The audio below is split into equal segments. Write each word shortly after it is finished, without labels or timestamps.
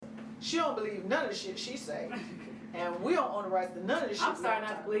She don't believe none of the shit she say. And we don't own the rights to none of the shit. I'm starting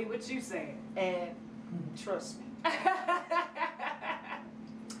not to believe what you saying. And trust me.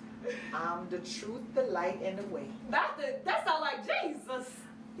 I'm the truth, the light, and the way. That sounds like Jesus.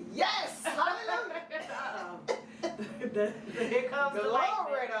 Yes! Hallelujah! Here comes the light.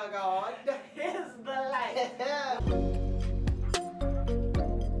 Glory to God. Here's the light.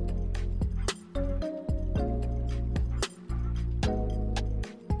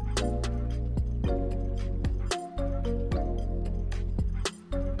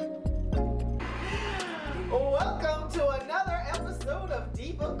 Welcome to another episode of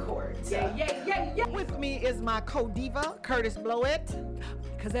Diva Court. Yeah. With me is my co-diva, Curtis Blowett.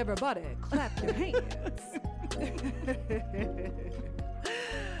 Because everybody clap your hands.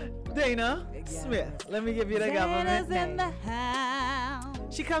 Dana Smith. Let me give you the government name. in the house.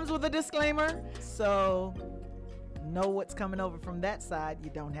 She comes with a disclaimer, so know what's coming over from that side. You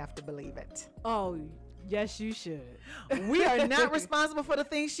don't have to believe it. Oh, yes, you should. We are not responsible for the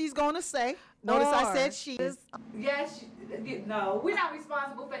things she's going to say. Notice I said she is. Yes, no, we're not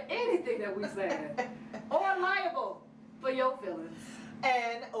responsible for anything that we said or liable for your feelings.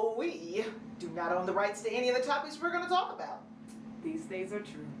 And we do not own the rights to any of the topics we're going to talk about. These things are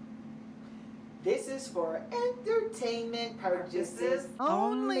true. This is for entertainment purposes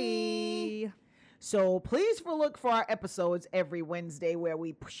only. So please look for our episodes every Wednesday where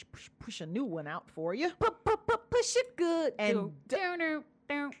we push a new one out for you. Push it good. And look,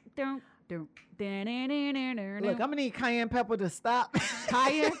 I'm gonna need cayenne pepper to stop.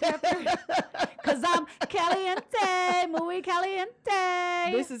 Cayenne pepper, cause I'm caliente, muy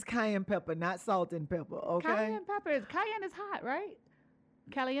caliente. This is cayenne pepper, not salt and pepper. Okay. Cayenne is hot, right?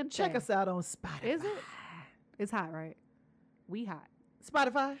 Caliente. Check us out on Spotify. Is it? It's hot, right? We hot.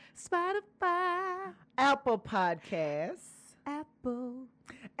 Spotify, Apple Podcasts,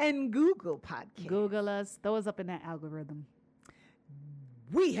 and Google Podcasts. Google us. Throw us up in that algorithm.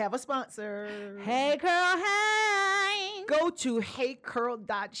 We have a sponsor. Hey Curl, hey. Go to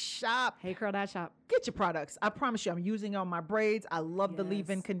heycurl.shop. Heycurl.shop. Get your products. I promise you, I'm using it on my braids. I love the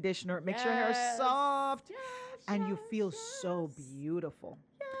leave-in conditioner. It makes your hair soft. And you feel so beautiful.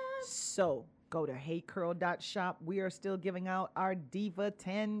 So go to heycurl.shop. We are still giving out our Diva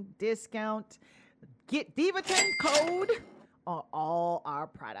 10 discount. Get Diva 10 code on all our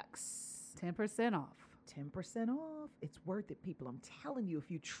products. 10% off. 10% off. It's worth it, people. I'm telling you,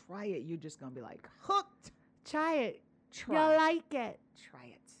 if you try it, you're just going to be like hooked. Try it. Try You'll like it. Try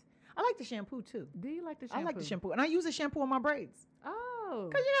it. I like the shampoo, too. Do you like the shampoo? I like the shampoo. And I use a shampoo on my braids. Oh.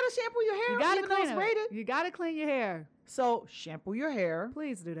 Because you got to shampoo your hair. You got to even though clean it's it. rated. You got to clean your hair. So shampoo your hair.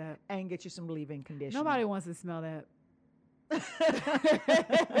 Please do that. And get you some leave-in conditioner. Nobody wants to smell that. I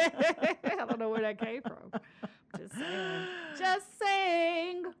don't know where that came from. Just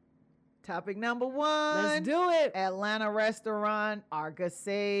saying. Topic number 1. Let's do it. Atlanta restaurant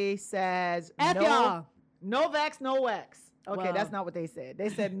Argosy says y'all. No vax, no wax. Okay, Well. that's not what they said. They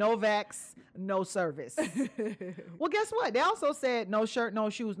said no vax, no service. Well, guess what? They also said no shirt, no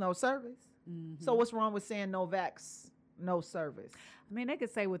shoes, no service. Mm-hmm. So what's wrong with saying no vax, no service? I mean, they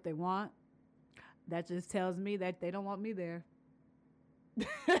could say what they want. That just tells me that they don't want me there.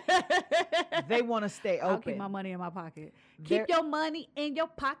 They want to stay open. I'll keep my money in my pocket. Keep your money in your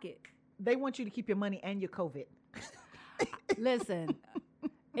pocket. They want you to keep your money and your COVID. Listen,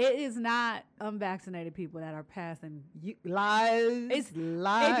 it is not unvaccinated people that are passing. Lies. It's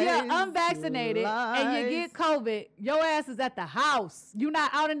lies. If you're unvaccinated and you get COVID, your ass is at the house. You're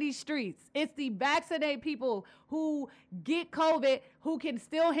not out in these streets. It's the vaccinated people who get COVID, who can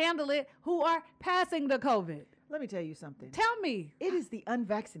still handle it, who are passing the COVID. Let me tell you something. Tell me. It is the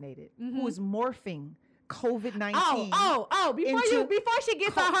unvaccinated who is morphing COVID-19. Before she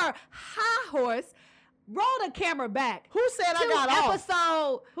gets on her high horse, roll the camera back. Who said I got off?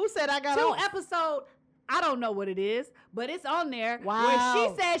 Who said I got off? Episode, I don't know what it is, but it's on there where she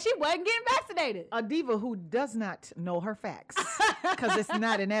said she wasn't getting vaccinated. A diva who does not know her facts because it's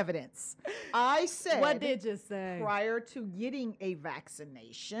not in evidence. I said, what did you say? Prior to getting a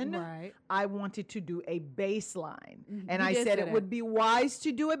vaccination, right. I wanted to do a baseline. And You I did said say it that. would be wise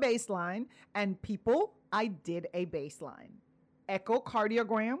to do a baseline. And people, I did a baseline.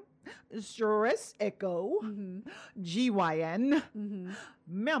 Echocardiogram, stress echo, GYN,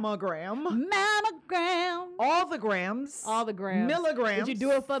 mammogram, all the grams, milligrams. Did you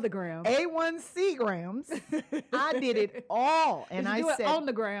do it for the gram? A1C grams. I did it all, and Did you do I it said on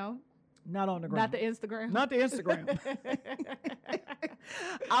the ground, not on the gram, not the Instagram, not the Instagram.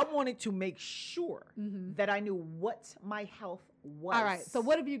 I wanted to make sure that I knew what my health was. All right. So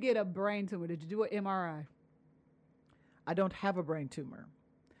what if you get a brain tumor? Did you do an MRI? I don't have a brain tumor.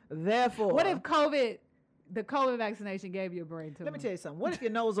 Therefore, What if the COVID vaccination gave you a brain tumor? let me tell you something. What if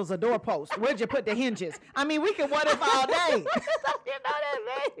your nose was a doorpost? Where'd you put the hinges? I mean, we can what if all day. You know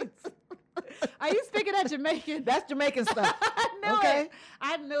that means. Are you speaking at Jamaican? That's Jamaican stuff. I knew Okay? it.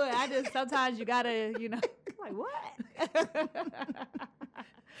 I knew it. I just sometimes you gotta, like what?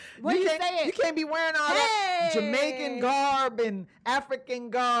 What you saying? You can't be wearing all that Jamaican garb and African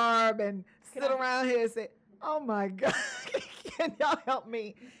garb and sit around here and say, "Oh my God, can y'all help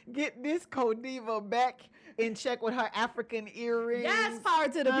me get this Codiva back in check with her African earrings?" Yes, power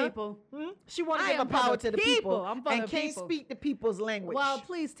to the people. She want to I give a am for power the to the people. people I'm for and the can't people. speak the people's language. Well,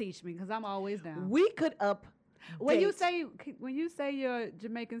 please teach me because I'm always down. we could up. When you say your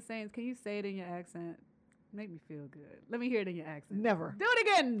Jamaican sayings, can you say it in your accent? Make me feel good. Let me hear it in your accent. Never. Do it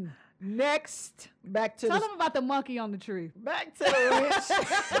again. Next, back to Tell them about the monkey on the tree. back to the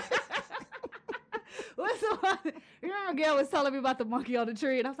ranch. What's the one? You remember Gail was telling me about the monkey on the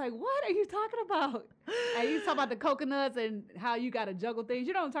tree, and I was like, "What are you talking about?" And you talk about the coconuts and how you got to juggle things.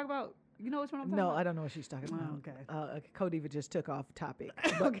 You know what I'm talking about? You know which one I'm talking No, about? I don't know what she's talking about. okay. Codiva just took off topic.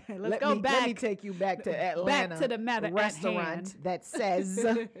 Okay, let's Let go me back. take you back to Atlanta. Back to the matter at restaurant hand. that says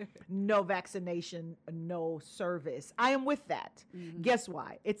no vaccination, no service. I am with that. Mm-hmm. Guess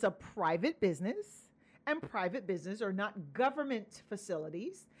why? It's a private business, and private business are not government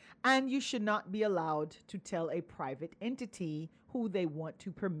facilities, and you should not be allowed to tell a private entity who they want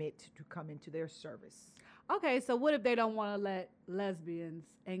to permit to come into their service. Okay, so what if they don't want to let lesbians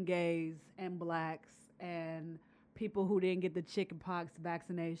and gays and blacks and people who didn't get the chickenpox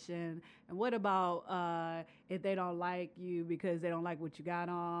vaccination? And what about if they don't like you because they don't like what you got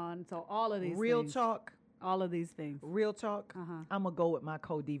on? So all of these Real things. talk. All of these things. Real talk. Uh-huh. I'm going to go with my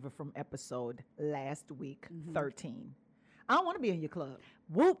Codiva from episode last week, Mm-hmm. 13. I don't want to be in your club.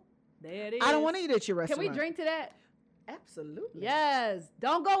 Whoop. There it is. I don't want to eat at your Can restaurant. we drink to that? Absolutely. Yes.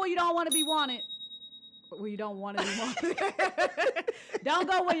 Don't go where you don't want to be wanted. Where you don't want to be wanted. Don't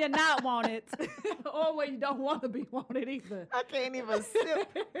go where you're not wanted. Or where you don't want to be wanted either. I can't even sip.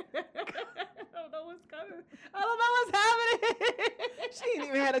 I don't know what's coming. I don't know what's happening. She ain't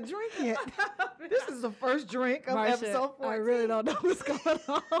even had a drink yet. This is the first drink of Marsha, episode 14. I really don't know what's going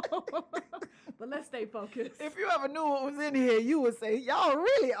on. But let's stay focused. If you ever knew what was in here, you would say, y'all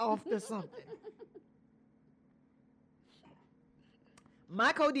really off to something.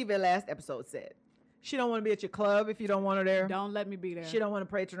 My Codiva last episode said, she don't want to be at your club if you don't want her there. Don't let me be there. She don't want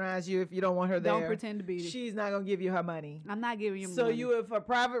to patronize you if you don't want her there. Don't pretend to be there. She's not going to give you her money. I'm not giving you So money. if a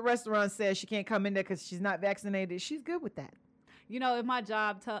private restaurant says she can't come in there because she's not vaccinated, she's good with that. You know, if my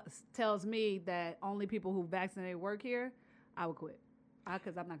job tells me that only people who vaccinated work here, I would quit.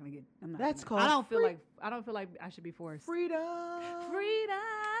 Because I'm not gonna get. I'm not. That's gonna, called I don't feel like I should be forced. Freedom. Freedom.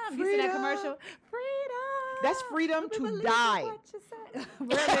 You see that commercial? Freedom. That's freedom to Believe die. what you say.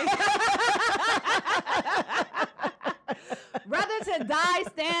 Really? Rather to die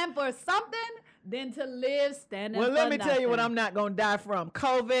stand for something than to live standing Well, for let me tell you what nothing. I'm not going to die from.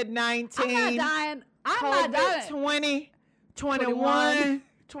 COVID-19. I'm not dying. I'm not dying. 20, 21,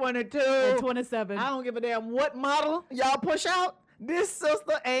 22. And 27. I don't give a damn what model y'all push out. This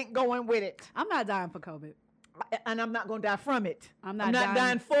sister ain't going with it. I'm not dying for COVID. And I'm not going to die from it. I'm not dying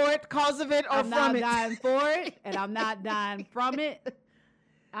dying for it, cause of it, or I'm from not it. dying for it, and I'm not dying from it.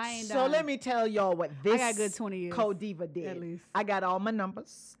 I ain't So dying. let me tell y'all what this got a good 20 years, Codiva did. at least. I got all my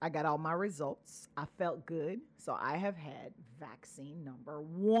numbers. I got all my results. I felt good. So I have had vaccine number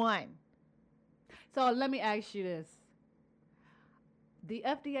 1. So let me ask you this. The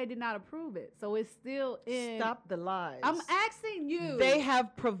FDA did not approve it, so it's still in. Stop the lies. I'm asking you. They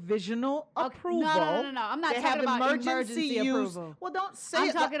have provisional Okay, approval. No. I'm not They talking have about emergency use. approval. Well, don't say I'm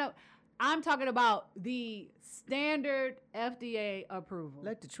it. talking about the standard FDA approval.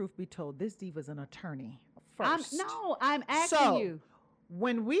 Let the truth be told. This diva's an attorney I'm first. asking So, you.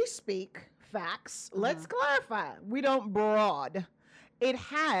 When we speak facts, let's clarify. We don't broad. It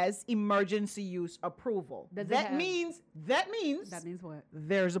has emergency use approval. Does it that have- means That means what?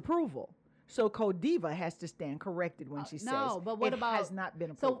 there's approval. So Codiva has to stand corrected when she says no, but what it about has not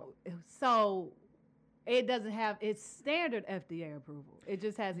been approved. So it doesn't have its standard FDA approval. It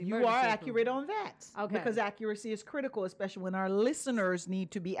just has emergency You are accurate approval. on that. Okay. Because accuracy is critical, especially when our listeners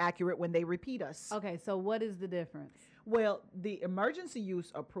need to be accurate when they repeat us. Okay, so what is the difference? Well, the emergency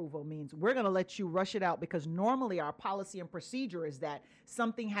use approval means we're going to let you rush it out because normally our policy and procedure is that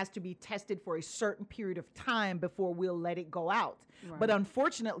something has to be tested for a certain period of time before we'll let it go out. Right. But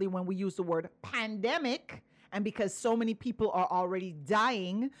unfortunately, when we use the word pandemic, and because so many people are already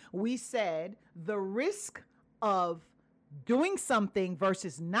dying, we said the risk of doing something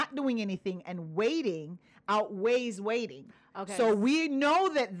versus not doing anything and waiting outweighs waiting. Okay. So we know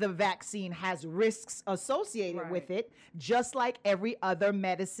that the vaccine has risks associated with it, just like every other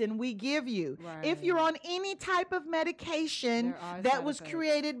medicine we give you. Right. If you're on any type of medication that was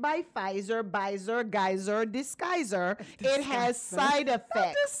created by Pfizer, Geyser, Disguiser, it has side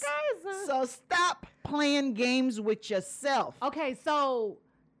effects. So stop playing games with yourself. Okay, so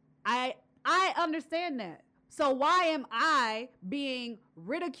I understand that. So why am I being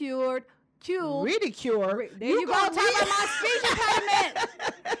ridiculed? Ridicule. There you go. Talk about my speech impediment.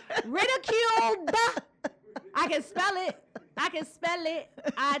 Ridiculed. I can spell it. IT. I can spell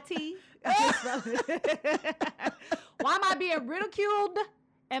it. Why am I being ridiculed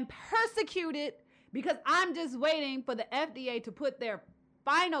and persecuted? Because I'm just waiting for the FDA to put their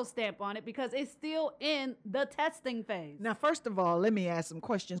final stamp on it because it's still in the testing phase. Now, first of all, let me ask some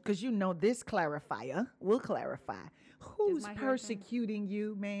questions because you know this clarifier will clarify. Who's persecuting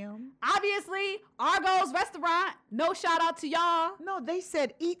you, ma'am? Obviously, Argo's restaurant. No shout out to y'all. No, they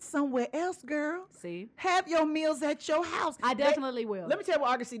said eat somewhere else, girl. See? Have your meals at your house. I definitely will. Let me tell you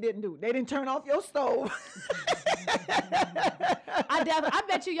what Argosy didn't do. They didn't turn off your stove. I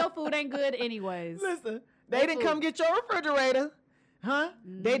bet you your food ain't good anyways. Listen, they didn't come get your refrigerator. Huh?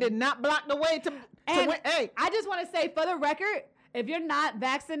 They did not block the way to hey. I just want to say for the record, if you're not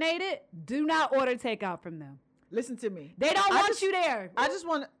vaccinated, do not order takeout from them. Listen to me. They don't want you there. I just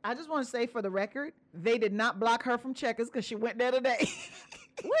want to say for the record, they did not block her from Checkers because she went there today.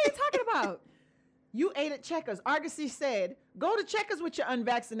 What are you talking about? You ate at Checkers. Argosy said, go to Checkers with your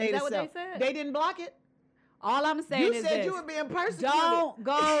unvaccinated self. Is that what they said? They didn't block it. All I'm saying is you said this. You were being persecuted.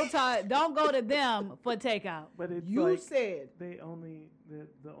 Don't go to them for takeout. But it's you like said the only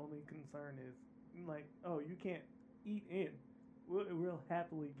concern is like, oh, you can't eat in. We'll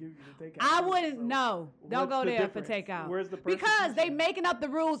happily give you the takeout. I wouldn't know. Don't go there for takeout. Where's the because they making up the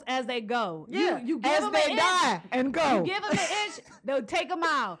rules as they go. Yeah, you give as them they an die inch, and go. You give them an inch, they'll take a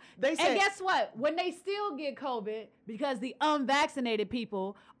mile. They said, and guess what? When they still get COVID, because the unvaccinated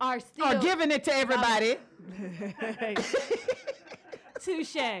people are still giving it to everybody.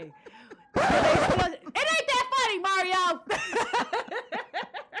 Touche. It ain't that funny, Mario.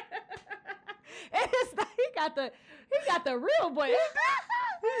 It's not, he got the real boy.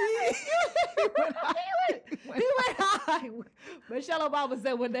 He went high. Michelle Obama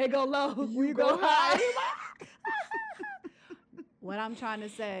said, when they go low, we go high. What I'm trying to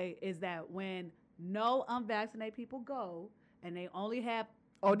say is that when no unvaccinated people go and they only have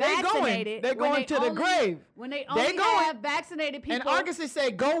vaccinated, they're going to the grave. When they only have vaccinated people. And Argosy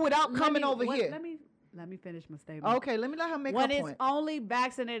said, go without coming over here. Let me finish my statement. Okay, let me let her make her point. When it's only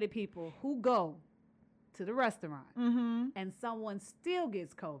vaccinated people who go to the restaurant and someone still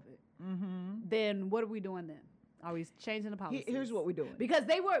gets COVID, then what are we doing then? Are we changing the policy? Here's what we're doing. Because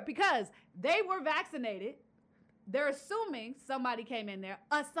they were vaccinated. They're assuming somebody came in there.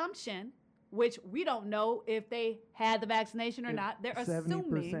 Assumption, which we don't know if they had the vaccination or not. They're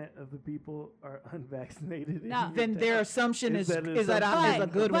assuming 70% of the people are unvaccinated. No. Then their assumption is that I'm a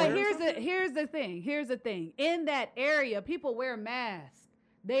good one. But here's the thing. In that area, people wear masks.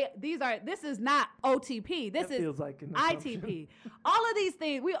 This is not OTP. This is like ITP. All of these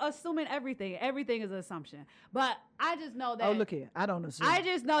things, we're assuming everything. Everything is an assumption. But I just know that. Oh, look here. I don't assume. I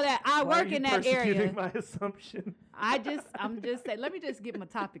just know that I work in that area. My assumption. I'm just saying, let me just get my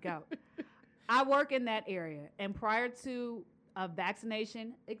topic out. I work in that area. And prior to a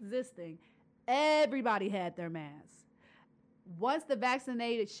vaccination existing, everybody had their masks. Once the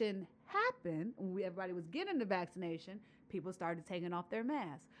vaccination happened, when everybody was getting the vaccination, people started taking off their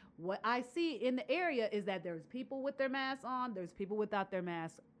masks. What I see in the area is that there's people with their masks on, there's people without their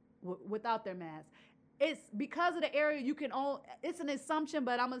masks. It's because of the area it's an assumption,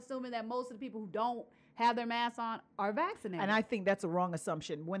 but I'm assuming that most of the people who don't have their masks on are vaccinated. And I think that's a wrong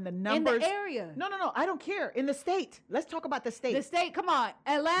assumption. When the numbers... In the area. No, I don't care. In the state. Let's talk about the state. The state, come on.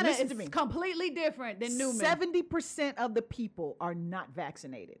 Atlanta is completely different than Newman. 70% of the people are not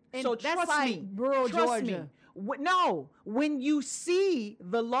vaccinated. And so that's trust like me. rural Trust Georgia. me. No, when you see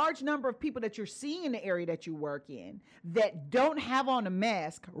the large number of people that you're seeing in the area that you work in that don't have on a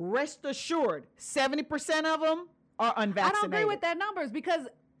mask, rest assured, 70% of them are unvaccinated. I don't agree with that numbers because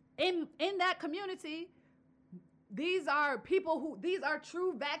in that community, these are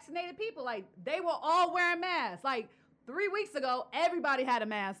true vaccinated people. Like, they were all wearing masks. Like, 3 weeks ago, everybody had a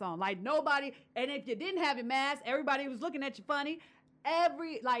mask on. Like, nobody, and if you didn't have your mask, everybody was looking at you funny.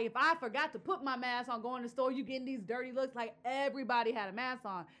 If I forgot to put my mask on going to the store, you getting these dirty looks. Like, everybody had a mask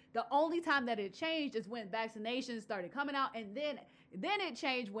on. The only time that it changed is when vaccinations started coming out, and then it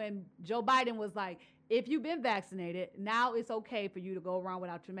changed when Joe Biden was like, if you've been vaccinated, now it's okay for you to go around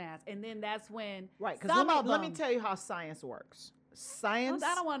without your mask. And then that's when Right, because let me tell you how science works. Science.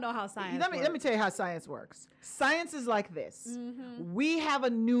 I don't want to know how science works. Let me tell you how science works. Science is like this. Mm-hmm. We have a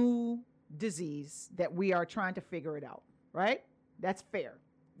new disease that we are trying to figure it out, right? That's fair.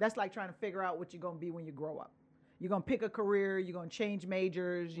 That's like trying to figure out what you're going to be when you grow up. You're going to pick a career, you're going to change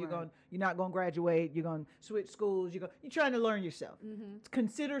majors, you're not going to graduate, you're going to switch schools, you're trying to learn yourself. Mm-hmm.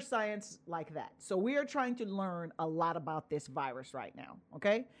 Consider science like that. So we are trying to learn a lot about this virus right now,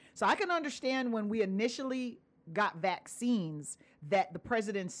 okay? So I can understand when we initially got vaccines that the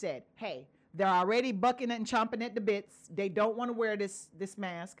president said, hey, they're already bucking and chomping at the bits. They don't want to wear this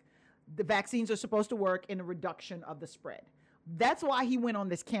mask. The vaccines are supposed to work in a reduction of the spread. That's why he went on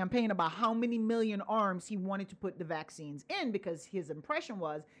this campaign about how many million arms he wanted to put the vaccines in, because his impression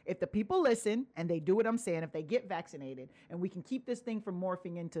was if the people listen and they do what I'm saying, if they get vaccinated and we can keep this thing from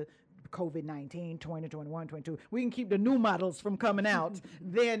morphing into COVID-19, 2021, 22, we can keep the new models from coming out,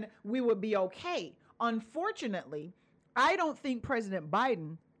 then we would be okay. Unfortunately, I don't think President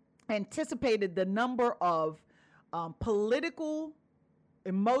Biden anticipated the number of political,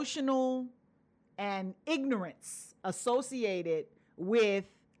 emotional, and ignorance associated with,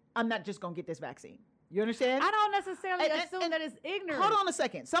 I'm not just going to get this vaccine. You understand? I don't necessarily assume that it's ignorant. Hold on a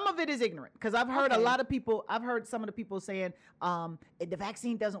second. Some of it is ignorant, because I've heard a lot of people, I've heard some of the people saying the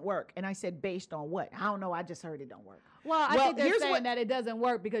vaccine doesn't work. And I said, based on what? I don't know. I just heard it don't work. Well, I think they're saying that it doesn't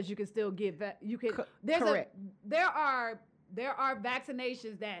work because you can still get, correct. There are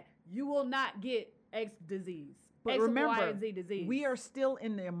vaccinations that you will not get X disease. But X, remember, Y, and Z disease. We are still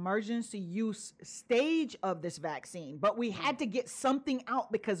in the emergency use stage of this vaccine, but we had to get something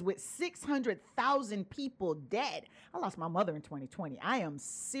out because with 600,000 people dead, I lost my mother in 2020. I am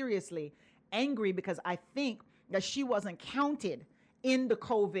seriously angry because I think that she wasn't counted in the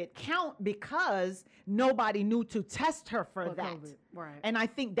COVID count because nobody knew to test her for that. COVID. Right. And I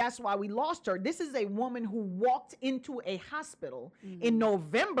think that's why we lost her. This is a woman who walked into a hospital in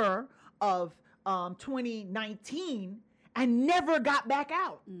November of 2019 and never got back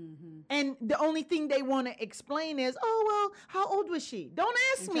out. And the only thing they want to explain is, oh, well, how old was she? Don't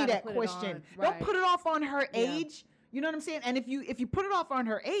ask me that question. Don't put it off on her age. You know what I'm saying? And if you put it off on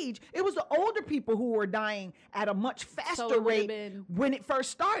her age, it was the older people who were dying at a much faster rate when it first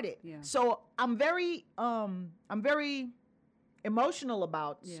started. Yeah. So I'm very emotional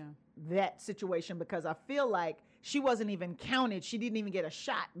about that situation because I feel like she wasn't even counted. She didn't even get a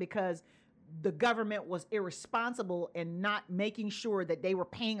shot because the government was irresponsible in not making sure that they were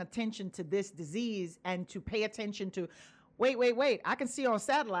paying attention to this disease and to pay attention to, wait. I can see on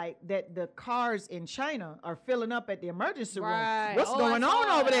satellite that the cars in China are filling up at the emergency room. What's going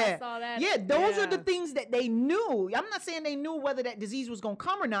on over there? I saw that. Yeah, those are the things that they knew. I'm not saying they knew whether that disease was going to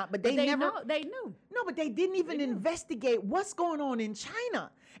come or not, but they knew. No, but they didn't even investigate what's going on in China.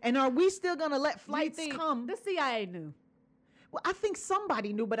 And are we still going to let flights come? The CIA knew. Well, I think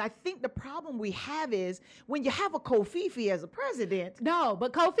somebody knew, but I think the problem we have is when you have a Kofifi as a president. No,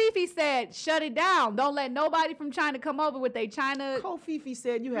 but Kofifi said, shut it down. Don't let nobody from China come over with their China. Kofifi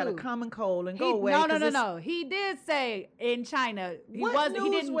said you had a common cold and go away. No. He did say in China. What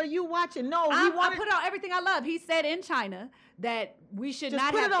news were you watching? No, I put on everything I love. He said in China that we should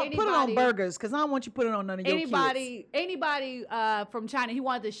not have anybody. Put it on burgers, because I don't want you to put it on none of your kids. Anybody from China, he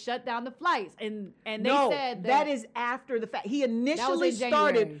wanted to shut down the flights. And they said that is after the fact. He initially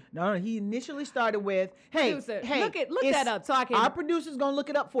started. No, he initially started with, hey, look that up so I can. Our producer's going to look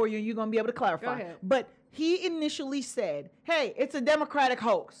it up for you and you're going to be able to clarify. Go ahead. But he initially said, hey, it's a Democratic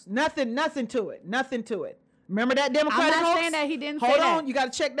hoax. Nothing to it. Remember that Democratic hoax? I'm not saying that he didn't say that. Hold on, you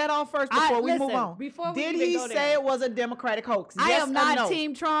got to check that off first before we move on. Did he say it was a Democratic hoax? I Yes am not or no?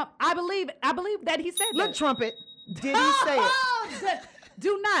 Team Trump. I believe that he said that. Look, Trumpet, did he say it?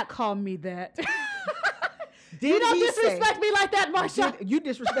 Do not call me that. You don't disrespect me like that, Marsha. You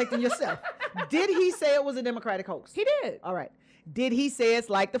disrespecting yourself. Did he say it was a Democratic hoax? He did. All right. Did he say it's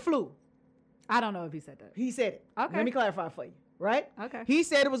like the flu? I don't know if he said that. He said it. Okay. Let me clarify for you, right? Okay. He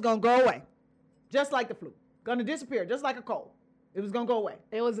said it was going to go away, just like the flu. Going to disappear, just like a cold. It was going to go away.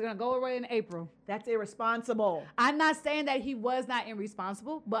 It was going to go away in April. That's irresponsible. I'm not saying that he was not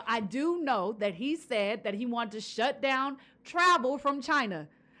irresponsible, but I do know that he said that he wanted to shut down travel from China.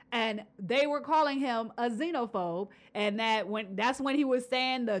 And they were calling him a xenophobe. And that's when he was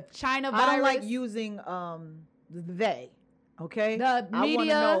saying the China virus. I don't like using they. Okay, The I wanna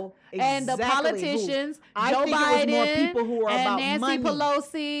media know and the exactly who. politicians, I Joe think Biden, it was more people who are and about Nancy money.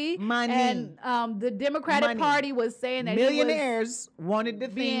 Pelosi, Money. and the Democratic Money. Party was saying that Millionaires wanted the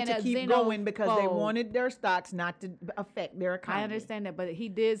thing being to a keep going because they xenophobe. wanted their stocks not to affect their I economy. understand that, but he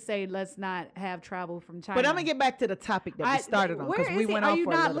did say let's not have travel from China. But I'm gonna get back to the topic that we started on Where because is we he? went Are off you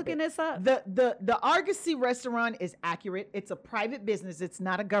for a not little looking bit. this up? The Argosy restaurant is accurate. It's a private business. It's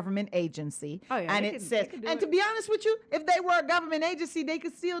not a government agency. Oh, yeah, and they it can- says, they can do and it. to be honest with you, if they were a government agency, they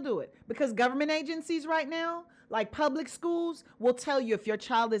could still do it because government agencies right now, like public schools, will tell you if your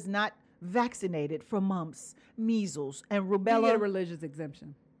child is not vaccinated for mumps, measles, and You get a rubella. religious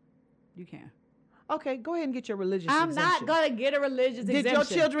exemption. You can. Okay, go ahead and get your religious I'm exemption. not gonna get a religious Did exemption.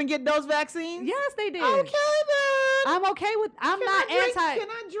 your children get those vaccines? Yes, they did. Okay then. I'm okay with. I'm Can not I drink, anti. Can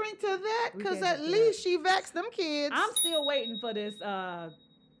I drink to that? We Because can't at drink to least she vaxxed them kids. I'm still waiting for this. I'm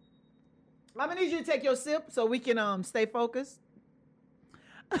gonna need you to take your sip so we can stay focused.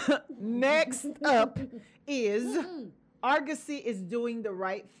 Next up is Argosy is doing the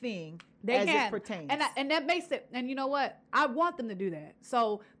right thing They as can. it pertains. And that makes it. And you know what? I want them to do that.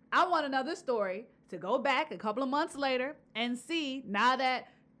 So I want another story to go back a couple of months later and see, now that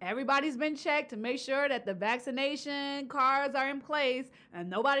everybody's been checked to make sure that the vaccination cards are in place and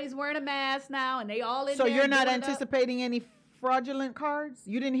nobody's wearing a mask now and they all in So there you're not doing it up. anticipating any fraudulent cards?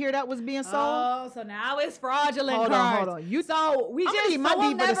 You didn't hear that was being sold? Oh, so now it's fraudulent Hold cards. on. You So we I'm just gonna need my so we'll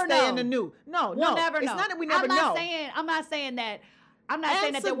diva to never stay know. in the new. No, We'll no. never It's know. not that we never know. I'm not saying that. I'm not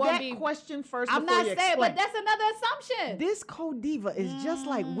saying that Answer there won't that be. question first I'm before not you saying, explain. but that's another assumption. This co-diva is just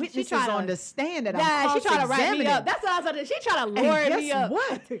like she witnesses tryna- on the stand that Yeah, I'm she trying to wrap me cross-examining. up. That's what I was saying. She trying to And lure guess me up.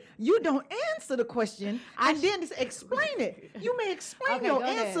 what? You don't answer the question and then just explain it. You may explain Okay, your go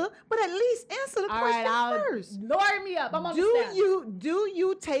ahead. answer, but at least answer the All right, question I'll first. lure me up. I'm on the Do step.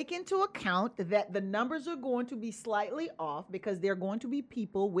 you take into account that the numbers are going to be slightly off because there are going to be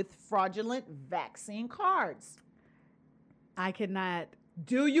people with fraudulent vaccine cards? I cannot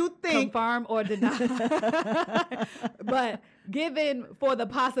Do you think confirm or deny. But given for the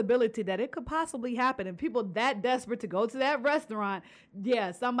possibility that it could possibly happen and people that desperate to go to that restaurant,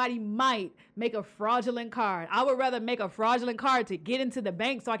 yeah, somebody might make a fraudulent card. I would rather make a fraudulent card to get into the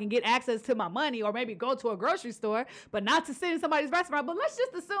bank so I can get access to my money, or maybe go to a grocery store, but not to sit in somebody's restaurant. But let's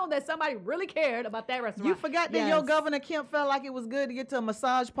just assume that somebody really cared about that restaurant. you forgot that Yes. your Governor Kemp felt like it was good to get to a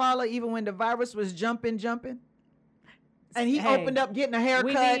massage parlor even when the virus was jumping? And he Hey, opened up getting a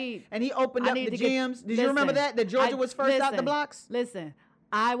haircut, and he opened I up need the to get- gyms. Did you remember listen, that Georgia was first out the listen, blocks? Listen,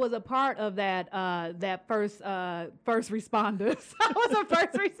 I was a part of that first responders. I was a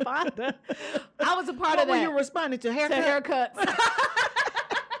first responder. I was a part What of were that. you responding to? To Haircut? haircuts.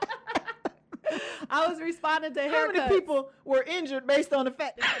 I was responding to haircuts. How many people were injured based on the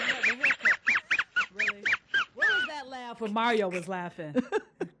fact that they had the haircut? Really? Where was that laugh when Mario was laughing?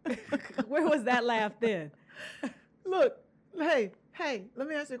 Where was that laugh then? Look, hey, let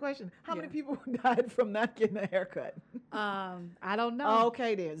me ask you a question. How many Yeah. people died from not getting a haircut? I don't know.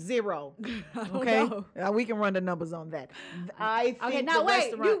 Okay, then 0. I don't Okay, know. we can run the numbers on that. I think Okay, now the wait.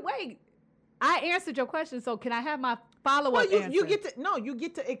 restaurant. Wait. I answered your question, so can I have my follow-up Well, you answer?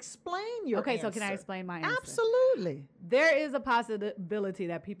 get to explain your Okay, answer. so can I explain my answer? Absolutely. There is a possibility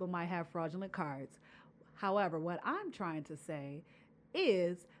that people might have fraudulent cards. However, what I'm trying to say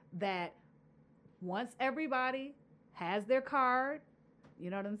is that once everybody has their card,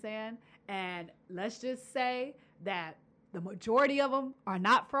 you know what I'm saying? And let's just say that the majority of them are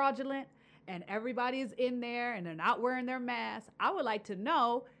not fraudulent and everybody is in there and they're not wearing their mask. I would like to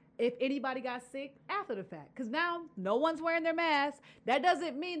know if anybody got sick after the fact. Because now no one's wearing their mask. That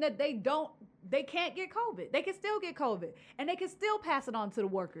doesn't mean that they can't get COVID. They can still get COVID and they can still pass it on to the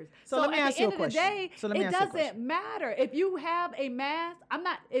workers. So let me at ask the you a end of the question. day, So let me it ask you a doesn't question. matter. If you have a mask,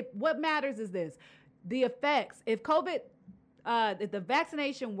 what matters is this. The effects, if the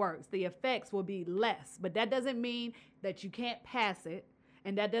vaccination works, the effects will be less. But that doesn't mean that you can't pass it.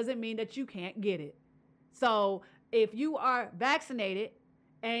 And that doesn't mean that you can't get it. So if you are vaccinated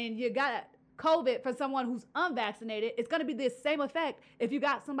and you got COVID for someone who's unvaccinated, it's going to be the same effect if you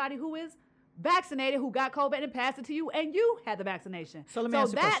got somebody who is vaccinated who got COVID and passed it to you and you had the vaccination. So let me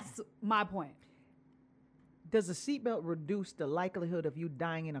ask you a question. that's my point. Does a seatbelt reduce the likelihood of you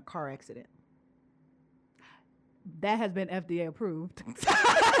dying in a car accident? That has been FDA approved.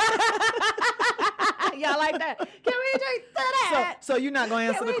 Y'all like that? Can we drink to that? So you're not going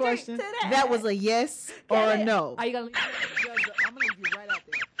to answer Can the we drink question? to that? That was a yes or a no. Are you gonna leave? I'm going to leave you right out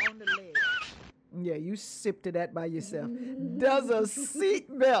there on the leg. Yeah, you sip to that by yourself. Does a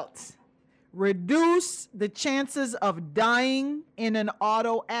seatbelt reduce the chances of dying in an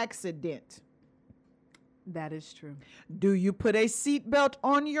auto accident? That is true. Do you put a seatbelt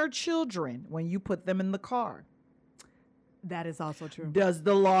on your children when you put them in the car? That is also true. Does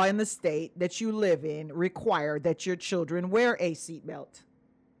the law in the state that you live in require that your children wear a seatbelt?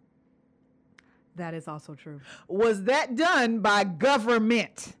 That is also true. Was that done by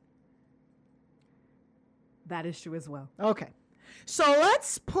government? That is true as well. Okay. So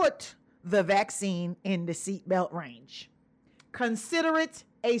let's put the vaccine in the seatbelt range. Consider it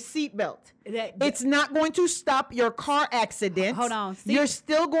a seatbelt. It's not going to stop your car accident. Hold on. You're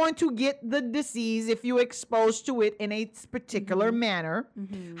still going to get the disease if you're exposed to it in a particular manner.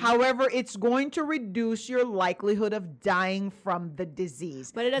 However, it's going to reduce your likelihood of dying from the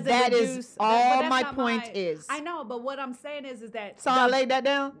disease. But it doesn't That reduce. is all but my that's not point is. I know, but what I'm saying is that. So I laid that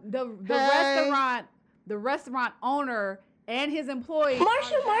down. The Hey. restaurant owner and his employees.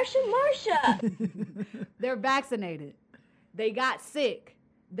 Marsha. They're vaccinated. They got sick.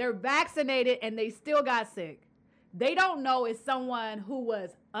 They're vaccinated and they still got sick. They don't know if someone who was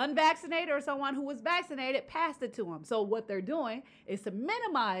unvaccinated or someone who was vaccinated passed it to them. So what they're doing is to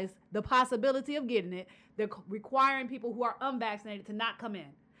minimize the possibility of getting it. They're requiring people who are unvaccinated to not come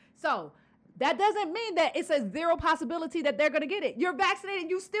in. So that doesn't mean that it's a zero possibility that they're going to get it. You're vaccinated,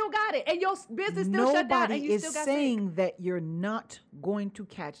 you still got it, and your business still shut down, and you still got sick. Nobody is saying that you're not going to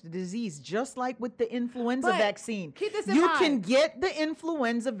catch the disease, just like with the influenza But vaccine. keep this in you mind. can get the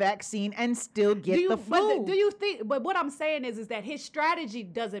influenza vaccine and still get the flu. Do you think? But what I'm saying is that his strategy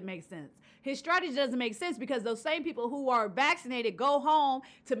doesn't make sense. His strategy doesn't make sense because those same people who are vaccinated go home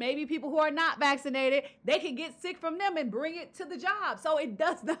to maybe people who are not vaccinated. They can get sick from them and bring it to the job. So it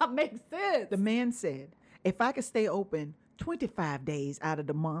does not make sense. The man said, if I could stay open 25 days out of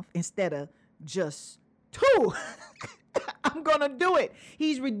the month instead of just 2, I'm going to do it.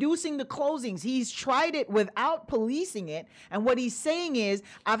 He's reducing the closings. He's tried it without policing it. And what he's saying is,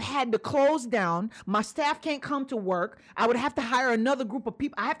 I've had to close down. My staff can't come to work. I would have to hire another group of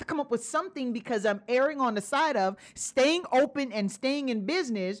people. I have to come up with something because I'm erring on the side of staying open and staying in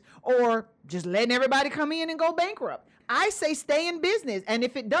business or just letting everybody come in and go bankrupt. I say stay in business. And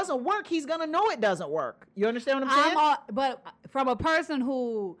if it doesn't work, he's going to know it doesn't work. You understand what I'm saying? But from a person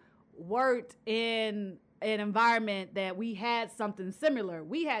who worked in an environment that we had something similar.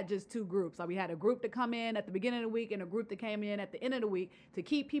 We had just 2 groups. So we had a group to come in at the beginning of the week and a group that came in at the end of the week to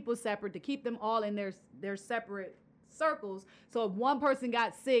keep people separate, to keep them all in their separate circles. So if one person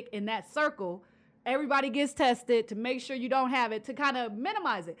got sick in that circle, everybody gets tested to make sure you don't have it, to kind of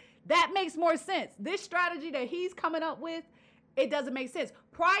minimize it. That makes more sense. This strategy that he's coming up with, it doesn't make sense.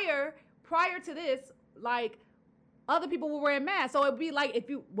 Prior to this, like, other people were wearing masks. So it'd be like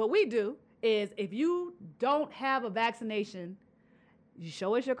what we do is if you don't have a vaccination, you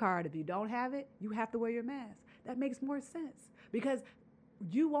show us your card. If you don't have it, you have to wear your mask. That makes more sense because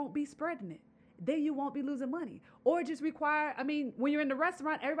you won't be spreading it. Then you won't be losing money. Or just when you're in the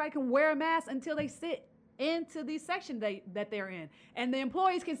restaurant, everybody can wear a mask until they sit into the section that they're in. And the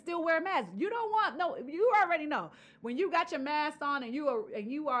employees can still wear masks. You already know. When you got your mask on and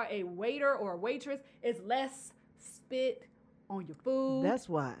you are a waiter or a waitress, it's less spit on your food. That's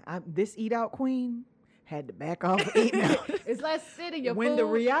why this eat out queen had to back off eating out. It's less spit in your when food. the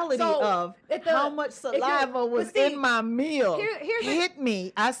reality of how much saliva was in my meal hit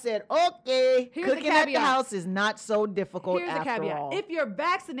me, I said, okay, cooking at the house is not so difficult after all. If you're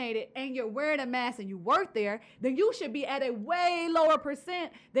vaccinated and you're wearing a mask and you work there, then you should be at a way lower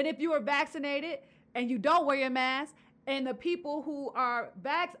percent than if you are vaccinated and you don't wear your mask. And the people who are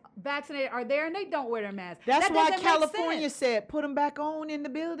vaccinated are there and they don't wear their mask. That's why California said, put them back on in the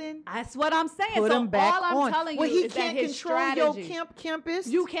building. That's what I'm saying. Put them back all I'm telling you is that his strategy. He can't control your campus.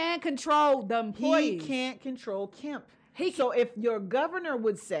 You can't control the employees. He can't control Kemp. So if your governor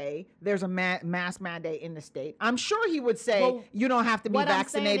would say there's a mask mandate in the state, I'm sure he would say you don't have to be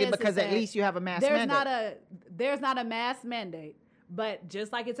vaccinated because at least you have a mask mandate. There's not a mask mandate. But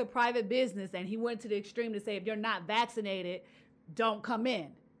just like it's a private business, and he went to the extreme to say, if you're not vaccinated, don't come in.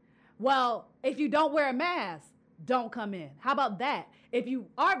 Well, if you don't wear a mask, don't come in. How about that? If you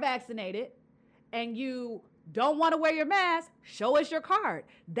are vaccinated and you don't want to wear your mask, show us your card.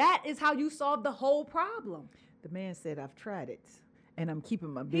 That is how you solve the whole problem. The man said, I've tried it, and I'm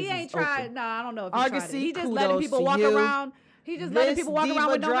keeping my business He ain't tried. open. No, I don't know if he tried it. He just kudos letting people to walk you. around. He just letting people walk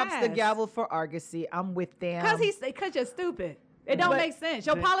around with no mask. drops the gavel for Argosy. I'm with them. Because you're stupid. It don't make sense.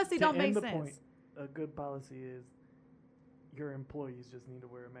 Your policy don't make sense. Point, a good policy is your employees just need to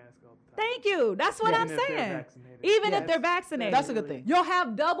wear a mask all the time. Thank you. That's what I'm saying. Even if they're vaccinated. That's a good thing. You'll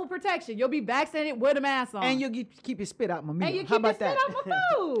have double protection. You'll be vaccinated with a mask on. And you'll keep your spit out my meal. And you How keep your about spit that? out my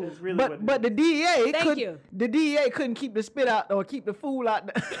food. That's really but the DEA you. the DEA couldn't keep the spit out or keep the food out.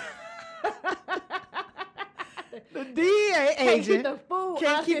 The DEA Can't keep agent the fool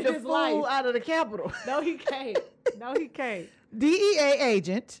can't out keep of the his fool life. out of the Capitol. No, he can't. No, he can't. DEA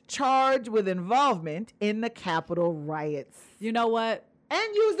agent charged with involvement in the Capitol riots. You know what?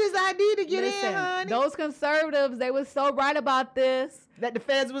 And used his ID to get Listen, in, honey. those conservatives, they were so right about this. That the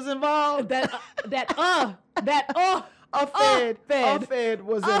feds was involved. A Fed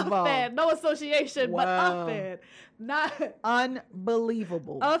was involved. Fed, no association, but Wow. a Fed. Not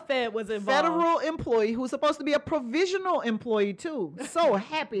Unbelievable. a Fed was involved. Federal employee who's supposed to be a provisional employee too. So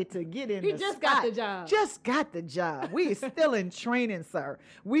happy to get in. He the just spot. got the job. Just got the job. We still in training, sir.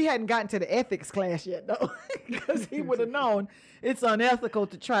 We hadn't gotten to the ethics class yet though, because he would have known it's unethical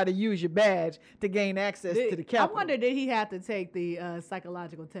to try to use your badge to gain access to the I Capitol. wonder, did he have to take the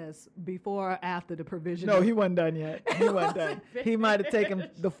psychological test before or after the provisional? No, he wasn't done yet. He wasn't done. He might have taken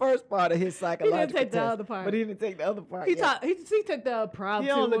the first part of his psychological take the test, other part. but he didn't take the other part. He, yet. he took the proud He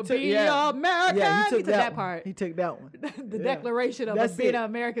to only be took- yeah. American. Yeah, he took that one. part. He took that one. The Yeah. Declaration of That's being it. an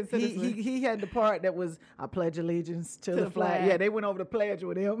American citizen. He had the part that was I pledge allegiance to the the flag. flag. Yeah, they went over the pledge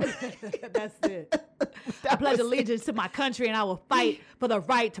with him. That's it. I pledge allegiance to my country and I will fight for the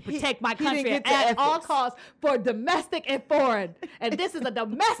right to protect my he didn't country get at to all ethics. costs for domestic and foreign. And this is a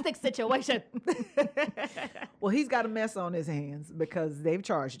domestic situation. Well, he's got a mess on his hands because they've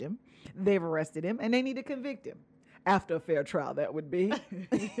charged him, they've arrested him, and they need to convict him. After a fair trial, that would be.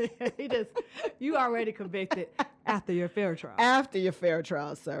 You already convicted after your fair trial. After your fair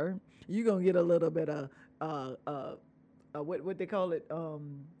trial, sir, you're going to get a little bit of, what they call it?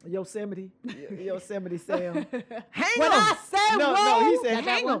 Yosemite. Yosemite Sam. Hang When him. I said no, whoa, he said Got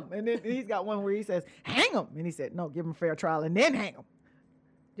that hang one? him. And then he's got one where he says, hang him. And he said, no, give him a fair trial and then hang him.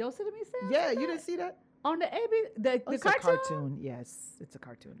 Yosemite Sam? Yeah, said you that? didn't see that? On the AB, the It's cartoon? a cartoon. Yes, it's a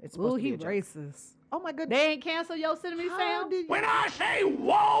cartoon. It's supposed Ooh, to be he a joke. racist. Oh my goodness. They ain't cancel Yosemite How Sam? did you- When I say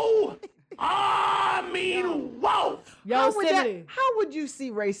whoa, I mean whoa. Yosemite. How would you see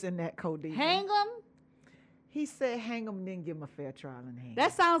race in that, Cody? Hang them? He said hang him, then give him a fair trial and hang.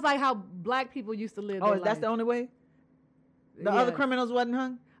 That sounds like how black people used to live Oh, their that's the life. only way? The other Yes. criminals wasn't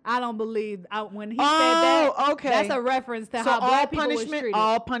hung? I don't believe when he said Oh, that. okay. That's a reference to So how all black people was punishment,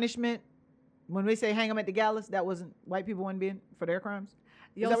 treated. when we say hang them at the gallows, that wasn't white people weren't being for their crimes?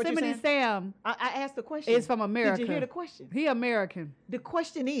 Is that what you're Yosemite saying? Sam I asked the question. is from America. Did you hear the question? He American. The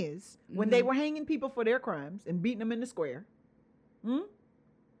question is, when Mm-hmm. they were hanging people for their crimes and beating them in the square,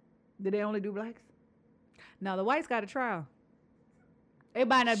 did they only do blacks? No, the whites got a trial. It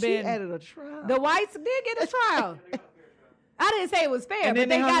might not have She been. added a trial. The whites did get a trial. I didn't say it was fair, And but then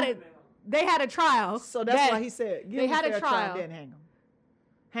they they got hung it. They had a trial. So that's that- why he said, give they him had a fair trial. then hang him.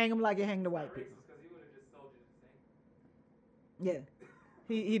 Hang him like you hang the white people. Yeah.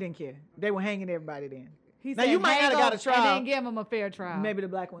 He didn't care. They were hanging everybody then. He Now, said you might hang not have got a up trial. and then give them a fair trial. Maybe the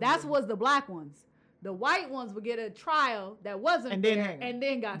black ones. That's didn't. was the black ones. The white ones would get a trial that wasn't And then fair, hang 'em. and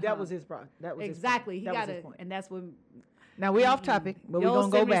then got That hung. was his problem. That was Exactly. His He point. got That was it, his point. and that's when Now we off topic, but we're Yo,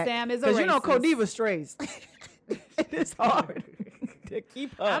 gonna go Simi back Sam is a because you know racist. Kodiva strays. It's hard to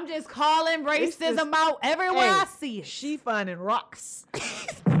keep up. I'm just calling It's racism just- out everywhere Hey, I see it. She finding rocks.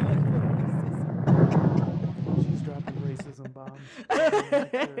 She's dropping racism bombs.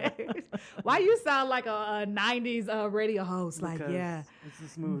 Why you sound like a 90s radio host? Like, Because yeah, it's a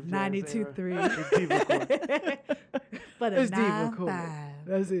smooth jazz 92.3. era. It's diva core. for the It's diva cool. 9-5.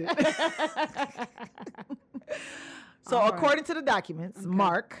 That's it. So All right. according to the documents,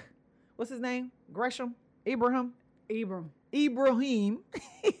 Mark, what's his name? Gresham? Ibrahim? Ibrahim.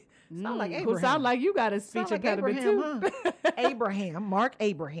 Sound like Who Abraham. sound like you got a speech Sound like impediment Abraham, too. huh? Abraham, Mark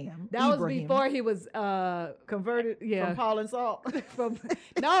Abraham. That was Ibrahim, before he was converted yeah. from Paul and Saul. from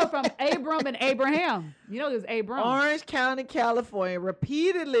Abram and Abraham. You know there's Abram. Orange County, California,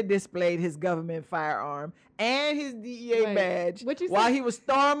 repeatedly displayed his government firearm and his DEA Wait, badge what you while say? he was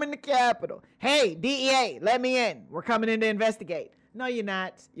storming the Capitol. Hey, DEA, let me in. We're coming in to investigate. No, you're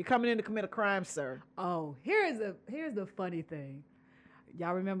not. You're coming in to commit a crime, sir. Oh, here's the funny thing.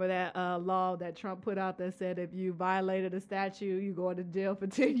 Y'all remember that law that Trump put out that said if you violated a statute, you go to jail for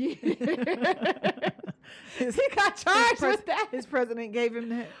 10 years. He got charged with that. His president gave him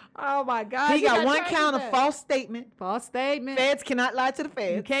that. Oh my God. He got one charged count with of that. false statement. False statement. Feds cannot lie to the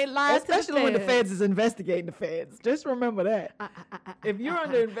feds. You can't lie to the Especially when the feds. feds is investigating the feds. Just remember that. If you're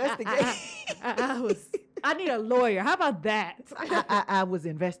under investigation, I need a lawyer. How about that? I was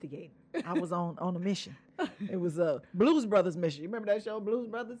investigating. I was on a mission. It was a Blues Brothers mission. You remember that show, Blues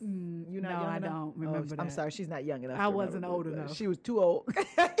Brothers? You not no, young I enough? don't remember I'm that. sorry, she's not young enough. I to remember wasn't Blues old Brothers. enough. She was too old.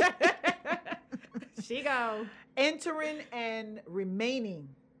 She go. Entering and remaining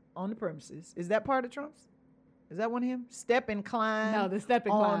on the premises. Is that part of Trump's? Is that one of him? Step and climb. No, the step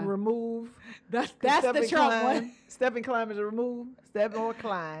and on climb. remove. That's Step the and Trump climb. one. Step and climb is a remove. Step or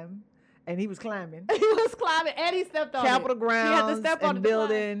climb. And he was climbing. He was climbing and he stepped on Capitol it. grounds He had to step on and it to climb.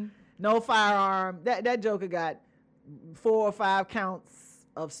 building. No firearm. That joker got 4 or 5 counts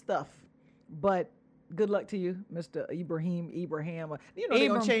of stuff. But good luck to you, Mr. Ibrahim. You know they're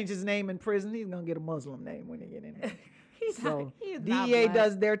going Ibram. to change his name in prison. He's going to get a Muslim name when they get in there. He's So not DEA black.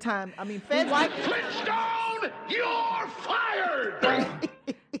 does their time. I mean, feds. Flintstone, you're fired!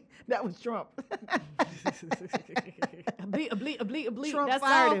 That was Trump. Bleep. Trump That's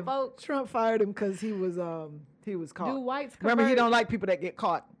fired all, him. folks. Trump fired him because he was caught. Do whites Remember, he convert- don't like people that get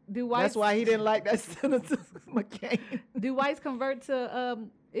caught. Do whites That's why he didn't like that Senator McCain. Do whites convert to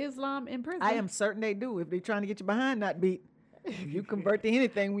Islam in prison? I am certain they do if they're trying to get you behind not beat. You convert to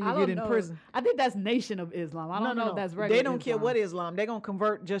anything when I you don't get in know. prison. I think that's Nation of Islam. I don't know if that's regular. They don't care Islam. what Islam. They're gonna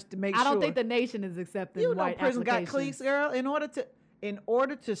convert just to make sure. I don't think the nation is accepting you know white prison got applications. cliques, girl. In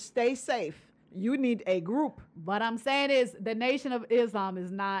order to stay safe, you need a group. What I'm saying is the Nation of Islam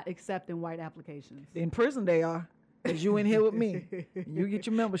is not accepting white applications. In prison, they are. Cause you in here with me. You get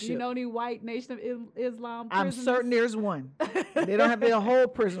your membership. You know any white Nation of Islam I'm prisoners? certain there's one. They don't have their whole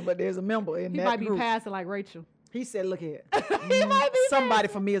prison, but there's a member in He that might be group. passing like Rachel. He said, "Look here, He might be somebody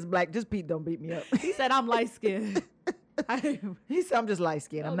for me is black. Just Pete, don't beat me up." He said, I'm light skinned. He said, "I'm just light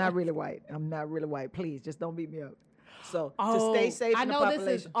skinned. I'm not really white. I'm not really white. Please, just don't beat me up." So to stay safe I in the know population.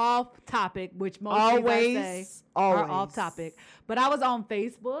 this is off topic, which most things I say are off Always. topic. But I was on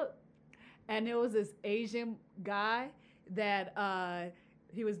Facebook, and there was this Asian guy that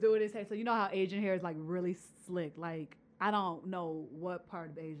he was doing his hair. So you know how Asian hair is like really slick. Like I don't know what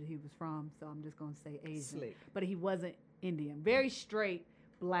part of Asia he was from, so I'm just gonna say Asian. Slick. But he wasn't Indian. Very straight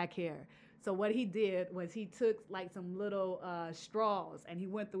black hair. So what he did was he took like some little straws and he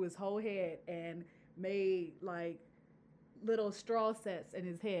went through his whole head and made like little straw sets in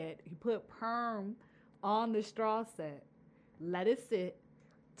his head. He put perm on the straw set, let it sit,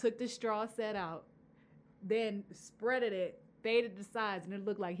 took the straw set out, then spreaded it, faded the sides, and it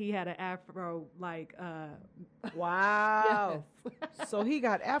looked like he had an afro like Wow. yes. So he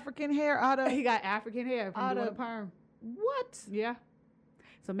got African hair out of He got African hair from Out doing of- a perm. what? Yeah.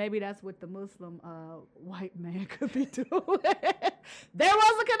 So maybe that's what the Muslim white man could be doing. There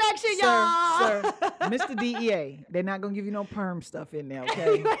was a connection, y'all. Sir, Mr. DEA, they're not gonna give you no perm stuff in there,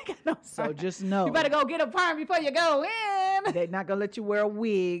 okay? You ain't got no So perm. just know You better go get a perm before you go in. they're not gonna let you wear a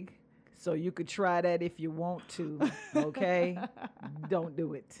wig. So you could try that if you want to, okay? Don't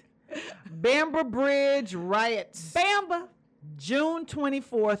do it. Bamber Bridge riots. Bamba. June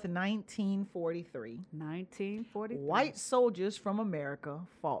 24th, 1943. 1943. White soldiers from America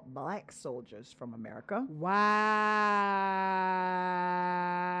fought black soldiers from America. Wow.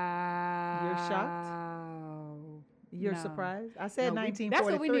 You're shocked? You're No. surprised? I said No, 1943. That's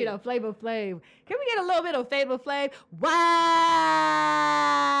what we need, a Flavor Flav. Can we get a little bit of Flavor Flav?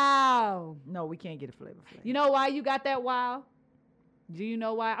 Wow. No, we can't get a Flavor Flav. You know why you got that wow? Do you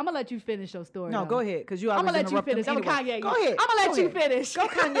know why? I'm going to let you finish your story. No, though. go ahead, because you I'm always going to let you interrupt them finish. I'm anyway. Kanye. Go ahead. I'm going to let Go you ahead. finish. Go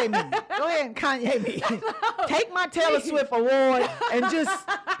Kanye me. Go ahead and Kanye me. Take my Taylor Swift award and just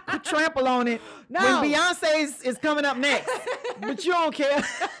trample on it No. when Beyonce is coming up next. But you don't care.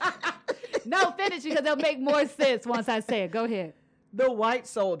 No, finish because it'll make more sense once I say it. Go ahead. The white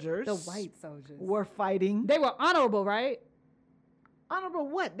soldiers The white soldiers. were fighting. They were honorable, right? Honorable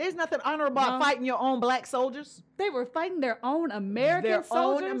what? There's nothing honorable about No. fighting your own black soldiers. They were fighting their own American Their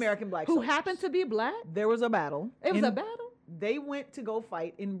soldiers. own American black who soldiers. happened to be black. There was a battle. It was in- a battle. They went to go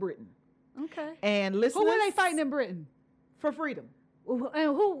fight in Britain. Okay. And listeners, Who were they fighting in Britain? for freedom? And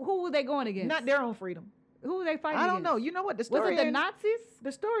who were they going against? Not their own freedom. Who were they fighting I don't against? know. You know what the Was story it the ain't- Nazis?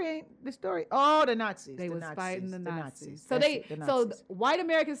 The story ain't the story. Oh, the Nazis. They the was Nazis, fighting the Nazis. So That's they, it, the so Nazis. white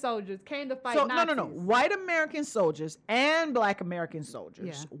American soldiers came to fight So Nazis. no. White American soldiers and black American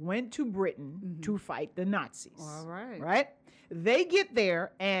soldiers Yeah. went to Britain to fight the Nazis. All right. Right? They get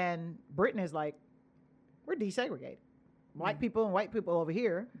there and Britain is like, we're desegregated. White people and white people over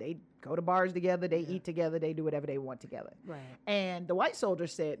here, they go to bars together, they eat together, they do whatever they want together. Right. And the white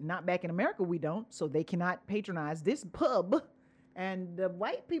soldiers said, not back in America, we don't, so they cannot patronize this pub. And the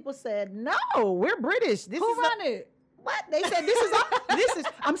white people said, no, we're British. This Who is run it? What? They said this is this is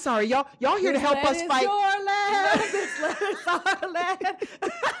I'm sorry, y'all here to help This us land is fight. Your land. This land is our land.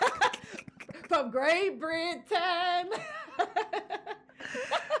 From Great Britain.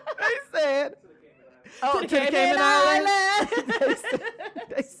 They said to the Cayman Islands.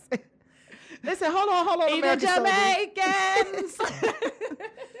 they said, hold on, Even American soldiers. Jamaicans.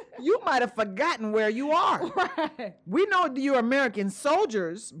 You might have forgotten where you are. Right. We know you're American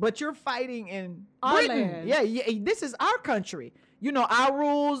soldiers, but you're fighting in Our Britain. land. Yeah, this is our country. You know, our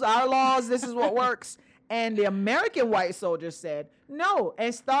rules, our laws, this is what works. And the American white soldiers said no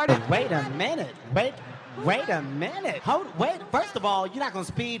and started. Wait a minute. Wait a minute. Wait. First of all, you're not going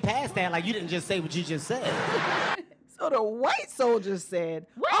to speed past that like you didn't just say what you just said. So the white soldiers said,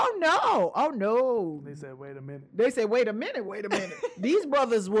 oh no. They said, wait a minute. They said, wait a minute. These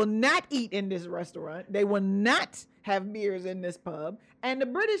brothers will not eat in this restaurant. They will not have beers in this pub. And the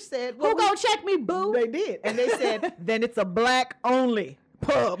British said, Who gonna check me, boo? They did. And they said, then it's a black only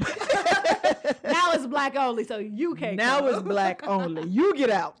pub. Now it's black only, so you can't Now come. it's black only. You get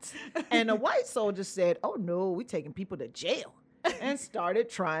out. And the white soldiers said, oh no, we're taking people to jail. And started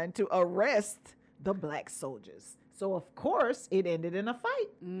trying to arrest the black soldiers. So of course it ended in a fight.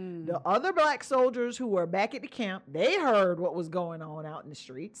 The other black soldiers who were back at the camp, they heard what was going on out in the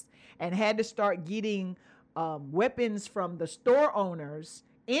streets and had to start getting weapons from the store owners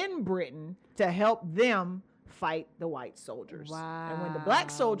in Britain to help them fight the white soldiers. Wow. And when the black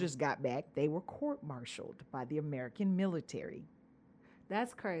soldiers got back, they were court-martialed by the American military.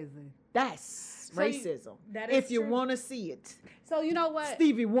 That's crazy. That's So racism. that is if you true. want to see it. So you know what?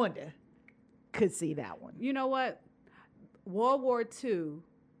 Stevie Wonder could see that one. You know what? World War II,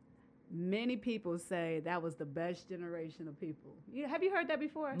 many people say that was the best generation of people. Have you heard that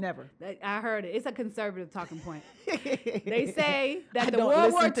before? Never. I heard it. It's a conservative talking point. They say that I the don't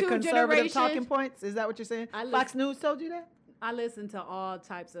World listen War to II conservative generation. talking points. Is that what you're saying? I Fox News told you that? I listen to all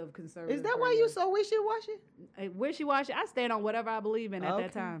types of conservative. Is that why you so wishy-washy? Wishy-washy? I stand on whatever I believe in at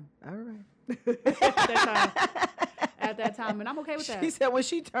that time. All right. At that time, and I'm okay with that. She said when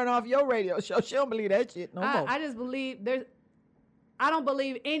she turn off your radio show, she don't believe that shit no more. I just believe I don't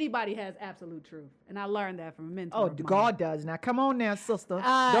believe anybody has absolute truth, and I learned that from a mentor. Oh, of mine. God does. Now, come on now, sister. He's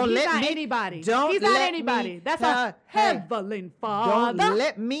not anybody. Don't He's not let anybody. me- That's Nah, a hey, heavenly Father. Don't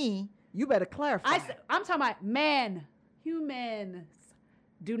let me. You better clarify. I'm talking about humans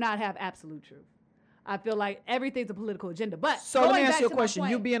do not have absolute truth. I feel like everything's a political agenda. But So let going me ask back you a to my question. You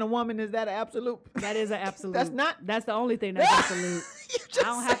point, being a woman, is that an absolute? that is an absolute. That's not- That's the only thing that's absolute. You just I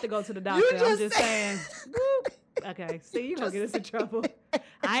don't have to go to the doctor. I'm just just said- saying. Whoop. Okay, see, you gonna get us in trouble.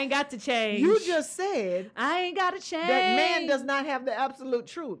 I ain't got to change. You just said I ain't got to change. that man does not have the absolute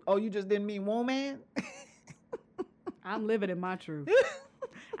truth. Oh, you just didn't mean woman? I'm living in my truth.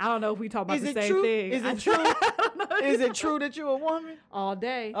 I don't know if we talk about Is the it same true? thing. Is I it true? don't know if Is you it true that you're a woman? all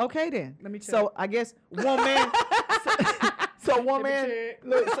day? Okay, then. Let me check. So I guess woman. so woman. check.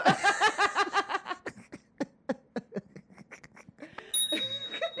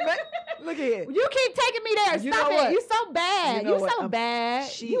 Look, look at it. You keep taking me there. You Stop know it. what? You so bad. You know You what? so bad.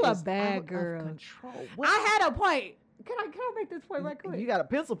 She You a is bad out of girl. control. I had a point. Can I make this point right quick? You got a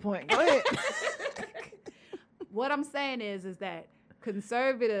pencil point. Go ahead. What I'm saying is that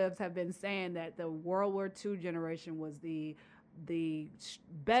conservatives have been saying that the World War II generation was the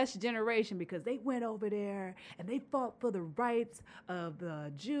best generation because they went over there and they fought for the rights of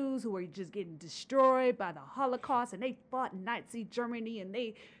the Jews who were just getting destroyed by the Holocaust, and they fought in Nazi Germany, and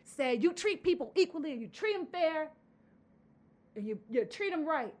they said you treat people equally and you treat them fair and you treat them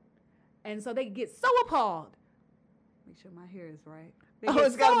right. And so they get so appalled. Make sure my hair is right. They Oh, get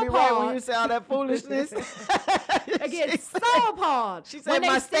it's got to so be right when appalled. you say all that foolishness. They get so appalled. She when said, they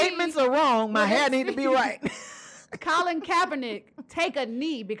my see statements are wrong. My when they hair need to be see- right. Colin Kaepernick take a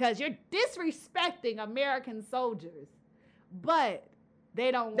knee because you're disrespecting American soldiers. But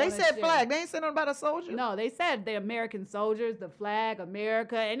they don't want They said flag. They ain't said nothing about a soldier. No, they said the American soldiers, the flag,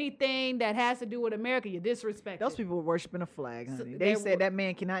 America, anything that has to do with America, you disrespect. Those people were worshiping a flag, So honey. they They said that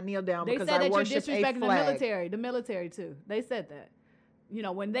man cannot kneel down They because said I that you're worship a disrespecting flag. the military too. They said that. You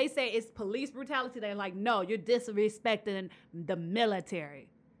know, when they say it's police brutality, they're like, no, you're disrespecting the military.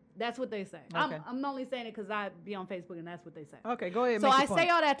 That's what they say. Okay. I'm only saying it because I be on Facebook and that's what they say. Okay, go ahead. So make I your point. say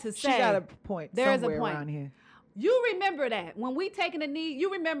all that to She say got a point. there is a somewhere point. around here. You remember that when we taking a knee,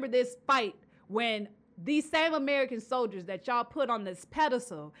 you remember this fight when these same American soldiers that y'all put on this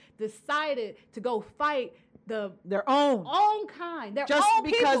pedestal decided to go fight Their own. own kind, their Just own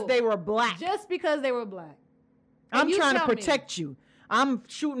because people, they were black. just because they were black. And I'm you trying to tell me, protect you. I'm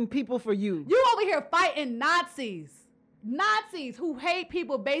shooting people for you. You over here fighting Nazis who hate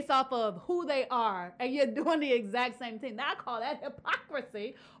people based off of who they are, and you're doing the exact same thing. Now I call that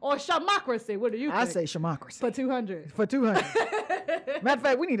hypocrisy or shamocracy. What do you think? I say shamocracy. For 200. For 200. Matter of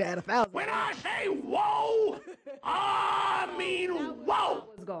fact, we need to add 1,000. When I say whoa, I mean whoa.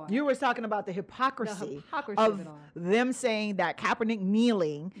 What's going. You were talking about the hypocrisy, hypocrisy of of it all. them saying that Kaepernick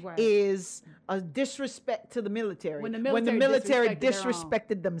kneeling Right. is a disrespect to the military. When the military military disrespected their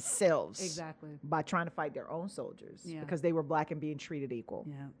disrespected themselves. Exactly. By trying to fight their own soldiers Yeah. because they were black and being treated equal.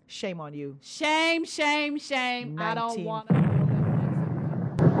 Yeah. Shame on you. Shame, shame, shame. I don't 19. want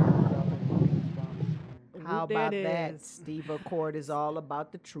How There about it that? is. Steve Accord is all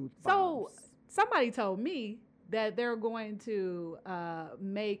about the truth So bombs. somebody told me that they're going to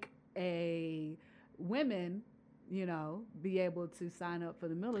make women, be able to sign up for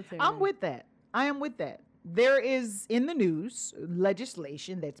the military. I'm with that. I am with that. There is in the news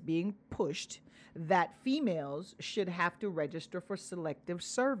legislation that's being pushed that females should have to register for selective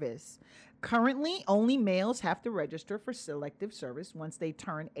service. Currently, only males have to register for selective service once they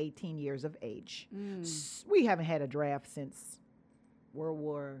turn 18 years of age. We haven't had a draft since World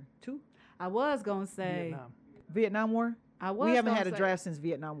War II, I was gonna say Vietnam War. We haven't had a gonna say- draft since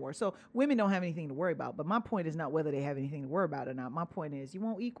Vietnam War. So women don't have anything to worry about. But my point is not whether they have anything to worry about or not. My point is, you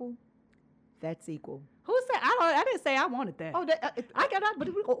want equal? That's equal. Who said? I didn't say I wanted that. Oh, I got out, but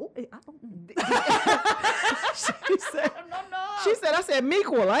she said, no. she said, I said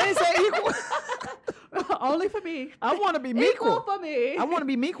mequal. I didn't say equal. Only for me. I want to be Equal mequal. for me. I want to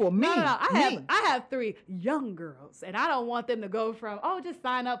be mequal. Me. No. Me. I have 3 young girls, and I don't want them to go from just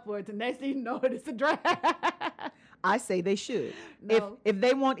sign up for it to next thing you know it's a draft. I say they should. No. If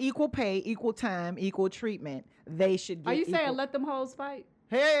they want equal pay, equal time, equal treatment, they should get Are you saying equal. let them hoes fight?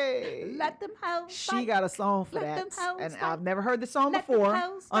 Hey. Let them hoes She fight. got a song for Let that. them hoes And fight. I've never heard the song Let them before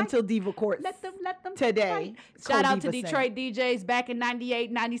hoes fight. until Diva Court. Let them today. fight. Shout out to Cole Diva Detroit DJs back in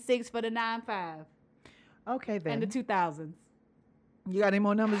 98, 96 for the 9-5 sang. Okay, then. and the 2000s. You got any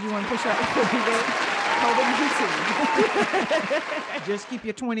more numbers you want to push out before we go? COVID-19. Just keep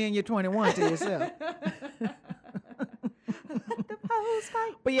your 20 and your 21 to yourself.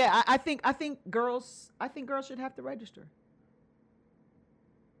 But yeah, I think girls should have to register.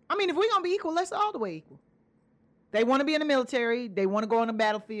 I mean, if we're gonna be equal, let's all the way equal. They want to be in the military. They want to go on the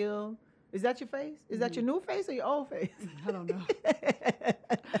battlefield. Is that your face? Is that your new face or your old face? I don't know.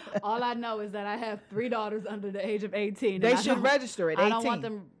 All I know is that I have 3 daughters under the age of 18. They and I should don't- register at 18. I don't want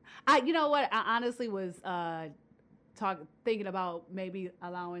them. You know what? I honestly was thinking about maybe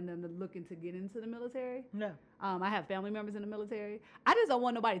allowing them to look into get into the military. No. I have family members in the military. I just don't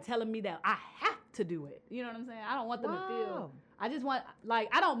want nobody telling me that I have to do it. You know what I'm saying? I don't want them to feel. Wow. I just want I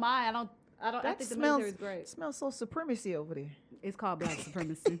don't mind. I That think the military is great. smells so supremacy over there. It's called black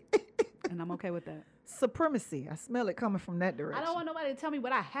supremacy, and I'm okay with that. Supremacy. I smell it coming from that direction. I don't want nobody to tell me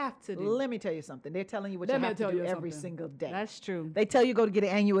what I have to do. Let me tell you something. They're telling you what Let you me have to tell do you every something. single day. That's true. They tell you go to get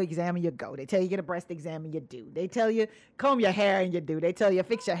an annual exam and you go. They tell you get a breast exam and you do. They tell you comb your hair and you do. They tell you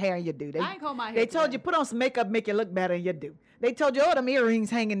fix your hair and you do. They, I ain't comb my hair They told today. you put on some makeup, make you look better and you do. They told you, them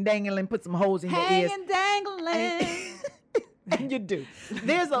earrings hanging dangling, put some holes in your ears. Hanging, dangling. And you do.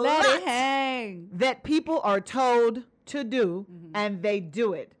 There's a Let lot it hang. that people are told to do and they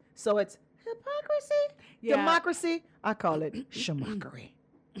do it. So it's hypocrisy, Yeah. democracy. I call it shmockery.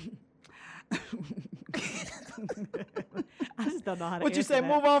 I just don't know how to What you answer say? that.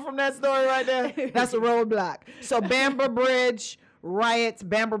 Move on from that story right there. That's a roadblock. So Bamber Bridge riots,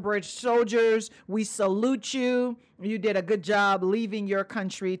 Bamber Bridge soldiers, we salute you. You did a good job leaving your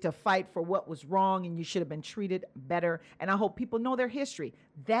country to fight for what was wrong, and you should have been treated better. And I hope people know their history.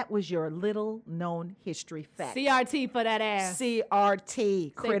 That was your little known history fact. CRT for that ass.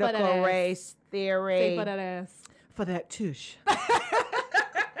 CRT, for that critical ass. race theory. Say for that ass. For that tush.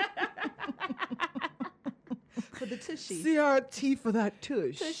 For the tushy. CRT for that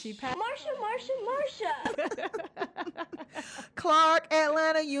tush. Tushy pat. Marsha. Clark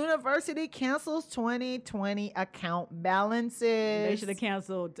Atlanta University cancels 2020 account balances. They should have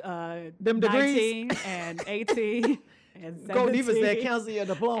canceled Them 19 degrees. and 18 and 17 Go Diva said cancel your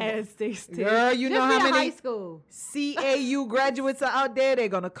diploma. and 16. Girl, you Just know be how in many high school. CAU graduates are out there. They're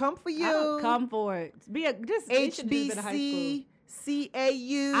going to come for I you. don't come for it. It should've just been a high school. HBC,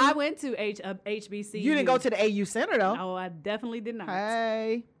 CAU. I went to HBC. You didn't go to the AU Center, though. No, I definitely did not.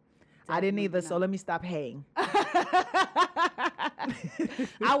 Hey. I didn't Definitely either, did so not. let me stop haying.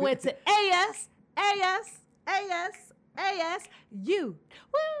 I went to ASU. Woo!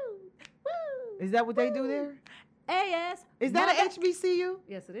 Is that what they do there? AS. Is that an HBCU?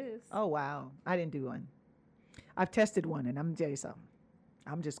 Yes, it is. Oh, wow. I didn't do one. I've tested one, and I'm going to tell you something.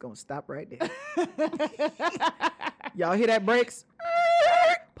 I'm just going to stop right there. Y'all hear that brakes?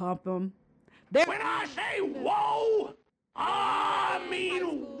 Pump them. When I say whoa, I mean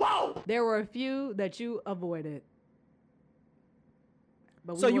whoa. There were a few that you avoided.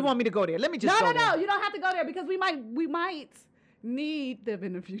 But So you want me to go there? Let me just No, go no, there. no. You don't have to go there because we might need them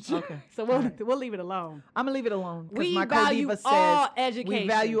in the future. Okay. So we'll leave it alone. I'm gonna leave it alone because We my value Codiva all says education. we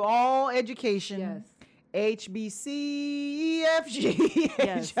value all education. Yes. HBCEFG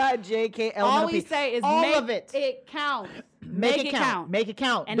Yes. HIJK All we say is all make of it. It count. Make it count. Make it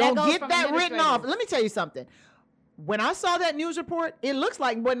count. And that Don't goes get from that written off. administrators. Let me tell you something. When I saw that news report, it looks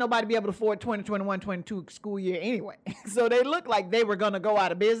like wasn't nobody be able to afford 2021-22 school year anyway. So they look like they were going to go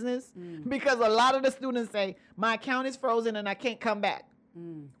out of business because a lot of the students say, my account is frozen and I can't come back.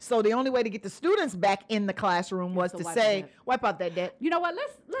 So the only way to get the students back in the classroom was to to wipe say, the debt. wipe out that debt. You know what?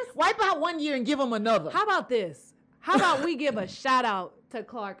 Let's Wipe out one year and give them another. How about this? How about we give a shout out to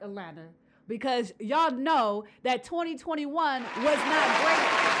Clark Atlanta? Because y'all know that 2021 was not great for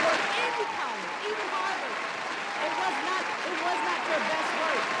any college, even Harvard. It was not their best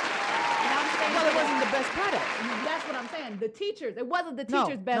work. And I'm saying Well, it wasn't the best product. That's what I'm saying. The teachers, it wasn't the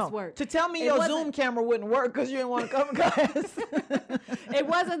teachers' best work. To tell me It your wasn't- Zoom camera wouldn't work because you didn't want to come to class. It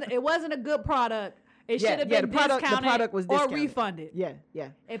wasn't a good product. It should have been the product discounted was or discounted. refunded. Yeah.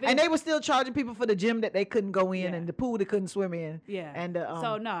 If And it- they were still charging people for the gym that they couldn't go in Yeah. and the pool they couldn't swim in. Yeah. And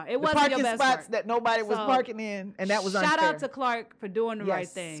So, no, it the wasn't parking your best spots work. that nobody was So, parking in, and that was unfair. Shout out to Clark for doing the right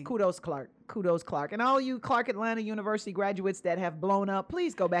Yes, thing. Kudos, Clark. Kudos, Clark. And all you Clark Atlanta University graduates that have blown up,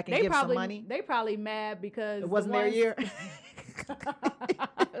 please go back and give some money. They probably mad because It wasn't their year.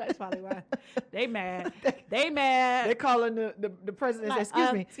 That's probably why they mad. They mad. They're calling the president. Like,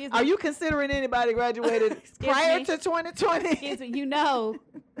 Excuse me. excuse me. Are you considering anybody graduated Excuse prior me. to 2020? Excuse me, you know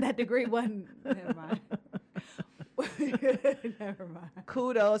that degree wasn't. Never mind. Never mind.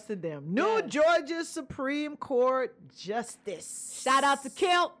 Kudos to them. New Yes. Georgia Supreme Court Justice. Shout out to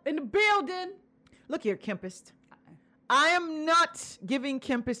Kemp in the building. Look here, Kempist. I am not giving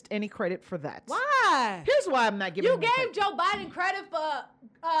Kempist any credit for that. Why? Here's why I'm not giving You him gave credit. Joe Biden credit for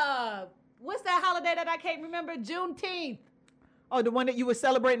what's that holiday that I can't remember? Juneteenth. Oh, the one that you were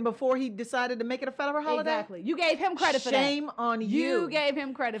celebrating before he decided to make it a federal holiday? Exactly. You gave him credit for that. Shame on you. You gave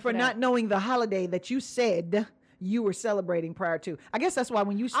him credit for that. not knowing the holiday that you said you were celebrating prior to. I guess that's why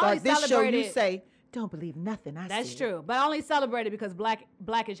when you I only start this show, you celebrated- say, don't believe nothing I That's said. true. But I only celebrated because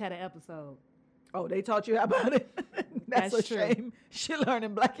Blackish had an episode. Oh, they taught you about it? That's a That's true. shame. She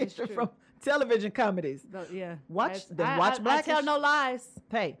learning Black history true. from television comedies. So, yeah. Watch I Blackish. tell no lies.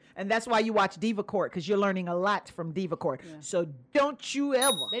 Hey, and that's why you watch Diva Court, because you're learning a lot from Diva Court. Yeah. So don't you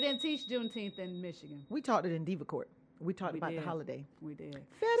ever. They didn't teach Juneteenth in Michigan. We taught it in Diva Court. We talked We about did. the holiday. We did.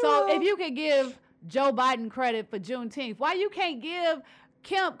 Federal. So if you could give Joe Biden credit for Juneteenth, why you can't give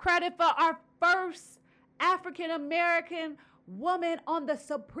Kemp credit for our first African American woman on the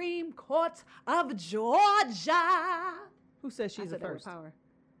Supreme Court of Georgia? Who says she's the said that with first? power.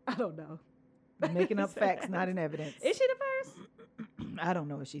 I don't know. Making up facts, not in evidence. Is she the first? I don't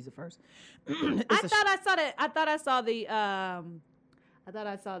know if she's the first. I thought I saw that. I thought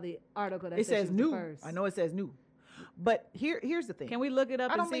I saw the article that it said says she was new. the first. I know it says new. But here's the thing. Can we look it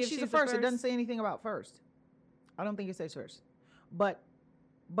up? I don't and see think if she's she's the first. It doesn't say anything about first. I don't think it says first. But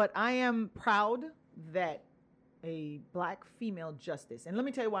I am proud that a black female justice, and let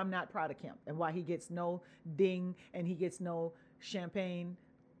me tell you why I'm not proud of Kemp and why he gets no ding and he gets no champagne.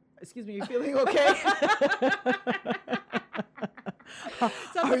 Excuse me, you feeling okay?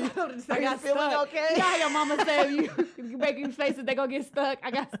 Are you feeling okay? You know how your mama said you making faces, they gonna get stuck.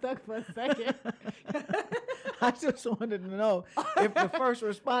 I got stuck for a second. I just wanted to know if the first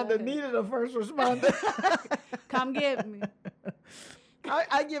responder needed a first responder. Come get me.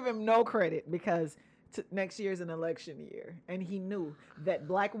 I give him no credit because next year is an election year, and he knew that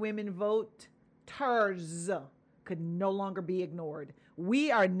black women voters could no longer be ignored.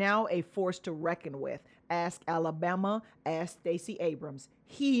 We are now a force to reckon with. Ask Alabama, ask Stacey Abrams.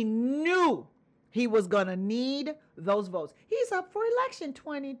 He knew he was going to need those votes. He's up for election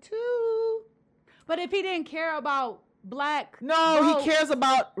 22. But if he didn't care about black No, vote, he cares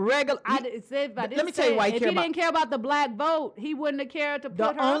about regular. let me tell you why he if care he about- didn't care about the black vote, he wouldn't have cared to put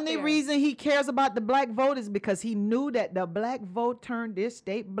The her only up there. reason he cares about the black vote is because he knew that the black vote turned this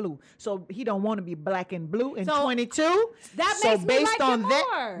state blue. So he don't want to be black and blue in So 22. that so makes me based like on him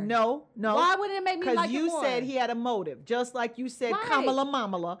that, more. no. Why wouldn't it make me Because like him you more? said he had a motive, just like you said Right. Kamala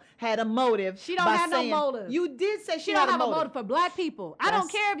Mamala had a motive. She don't by have no saying- motive. You did say She had don't have a motive for black people. I don't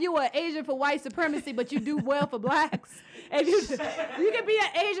That's- care if you are Asian for white supremacy, but you do well for blacks. If you can be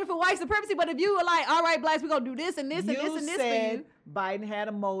an Asian for white supremacy, but if you were like, all right, blacks, we're gonna do this and this and this and this for said you. Biden had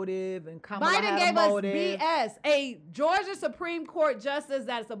a motive and Kamala Biden had gave a us motive. BS. A Georgia Supreme Court justice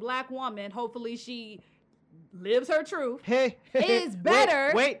that's a black woman. Hopefully she lives her truth. Hey, is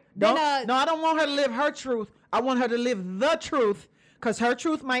better Wait, than don't, no, I don't want her to live her truth. I want her to live the truth, because her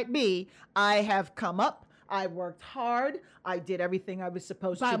truth might be, I have come up, I worked hard. I did everything I was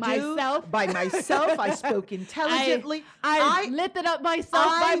supposed By to myself? do. By myself. I spoke intelligently. I lifted up myself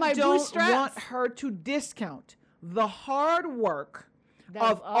by my I don't bootstraps. want her to discount the hard work That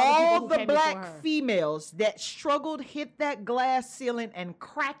of was all people the who came before black her. females that struggled, hit that glass ceiling, and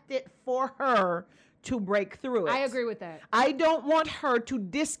cracked it for her to break through it. I agree with that. I don't want her to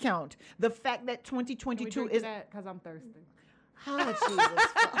discount the fact that Can we 2022 drink is. that? Because I'm thirsty. Oh, Jesus.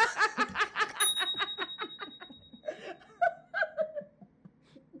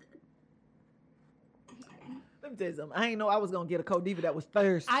 Let me tell you something. I ain't know I was gonna get a Codiva that was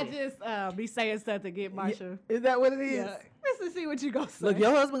thirsty. I just be saying stuff to get Marsha. Is that what it is? Yeah. Let's see what you gonna say. Look,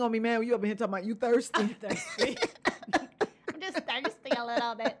 your husband gonna be mad when you up in here talking about you thirsty. thirsty. I'm just thirsty a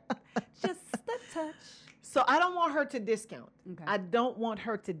little bit. Just a touch. So I don't want her to discount. Okay. I don't want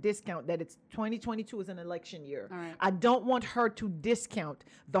her to discount that it's 2022 is an election year. All right. I don't want her to discount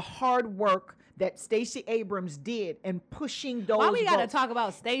the hard work that Stacey Abrams did in pushing those Why we gotta votes. talk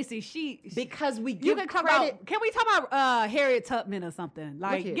about Stacey? She Because we you give can come credit. out. Can we talk about Harriet Tubman or something?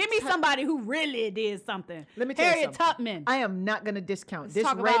 Like, here, give me somebody who really did something. Let me tell you Harriet something. Tubman. I am not going to discount Let's this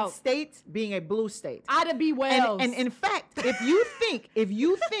talk red about state being a blue state. Ida B. Wells. And in fact, if you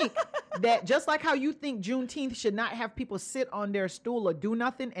think that just like how you think Juneteenth should not have people sit on their stool or do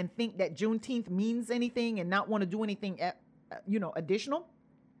nothing and think that Juneteenth means anything and not want to do anything, additional,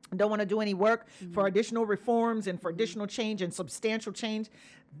 don't want to do any work for additional reforms and for additional change and substantial change.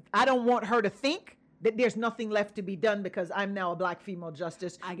 I don't want her to think that there's nothing left to be done because I'm now a black female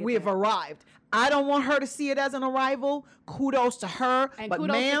justice. I get We have that. arrived. I don't want her to see it as an arrival. Kudos to her. And but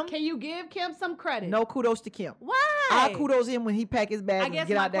kudos ma'am, can you give Kim some credit? no kudos to Kim. Why? I kudos him when he pack his bag I and guess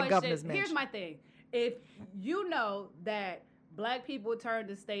get my out that question, governor's mansion. here's my thing. If you know that black people turned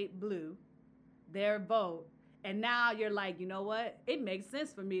the state blue, their vote, and now you're like, you know what? It makes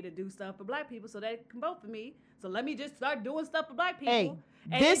sense for me to do stuff for black people so they can vote for me. So let me just start doing stuff for black people. Hey,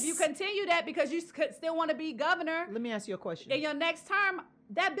 and this- if you continue that because you still want to be governor Let me ask you a question. in your next term,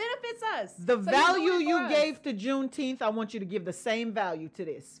 that benefits us. The So value do it for you us. gave to Juneteenth, I want you to give the same value to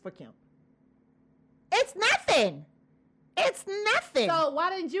this for Kim. It's nothing. It's nothing. So why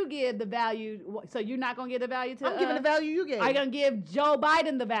didn't you give the value? So you're not gonna give the value to? I'm giving the value you gave. Are you gonna give Joe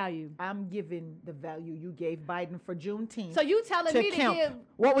Biden the value? I'm giving the value you gave Biden for Juneteenth. So you telling me Kemp. to give?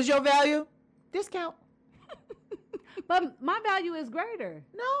 What was your value? Discount. But my value is greater.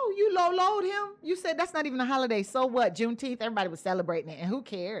 No, you low-load him. You said that's not even a holiday. So what? Juneteenth, everybody was celebrating it, and who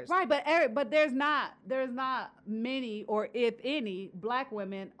cares? Right, but Eric, there's not many, or if any, black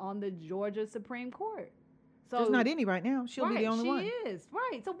women on the Georgia Supreme Court. So There's not any right now. She'll be the only one. She is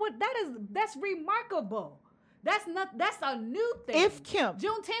right. So what? That's remarkable. That's a new thing. If Kemp,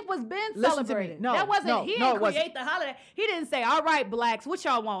 Juneteenth was been Listen to me. celebrated. No, that wasn't. no, He no, didn't it wasn't. create the holiday. He didn't say, "All right, blacks, what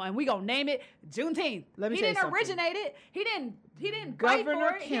y'all want?" and we gonna name it Juneteenth. Let me he tell you didn't something. originate it. He didn't fight Governor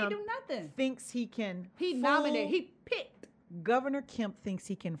for it. He Kemp didn't do nothing. thinks he can. He fool- nominated. He picked. Governor Kemp thinks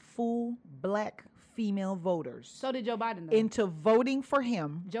he can fool black female voters So did Joe Biden. Though. into voting for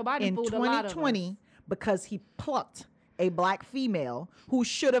him Joe Biden in fooled a lot of 2020 because he plucked a black female who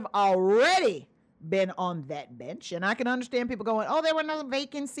should have already been on that bench. And I can understand people going, "Oh, there was no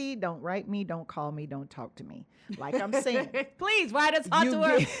vacancy." Don't write me, don't call me, don't talk to me. Like I'm saying, Please write us, talk You to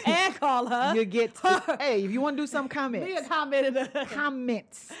her, get- and call her. you get to, hey, if you want to do some Be a comments, comment.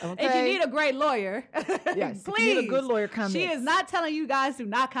 comments. Okay? If you need a great lawyer, Yes, please. if you need a good lawyer, comments. She is not telling you guys to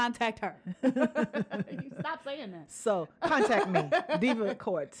not contact her. You stop saying that. So contact me, Diva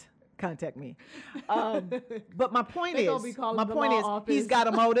Court. Contact me. But my point They gonna be is, calling my the point law is, office. he's got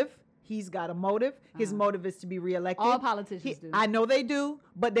a motive. He's got a motive. His motive is to be reelected. All politicians do. I know they do,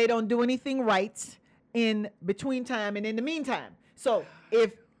 but they don't do anything right in between time and in the meantime. So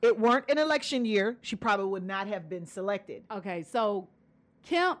if it weren't an election year, she probably would not have been selected. Okay, so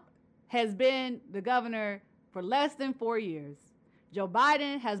Kemp has been the governor for less than 4 years. Joe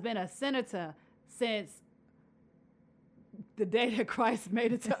Biden has been a senator since the day that Christ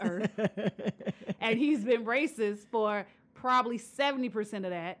made it to earth. And he's been racist for probably 70% of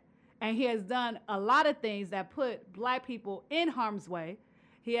that. And he has done a lot of things that put black people in harm's way.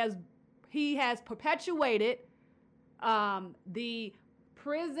 He has perpetuated the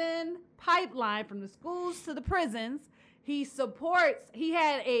prison pipeline from the schools to the prisons. He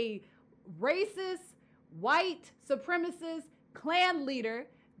had a racist, white, supremacist Klan leader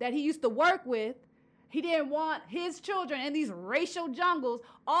that he used to work with. He didn't want his children in these racial jungles.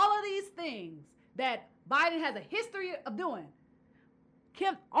 All of these things that Biden has a history of doing.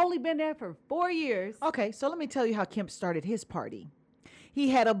 Kemp only been there for 4 years. Okay, so let me tell you how Kemp started his party. He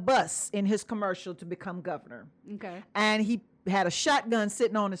had a bus in his commercial to become governor. Okay. And he had a shotgun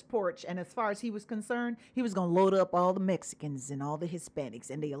sitting on his porch. And as far as he was concerned, he was going to load up all the Mexicans and all the Hispanics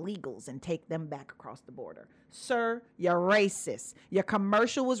and the illegals and take them back across the border. Sir, you're racist. Your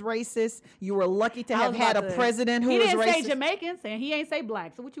commercial was racist. You were lucky to have had a president who was racist. He didn't say Jamaicans and he ain't say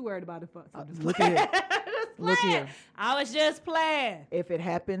black. So what you worried about it for? Look here. Look here. I was just playing. If it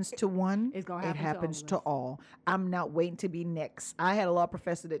happens to one, It's gonna it happen happens to to all of us. all. I'm not waiting to be next. I had a law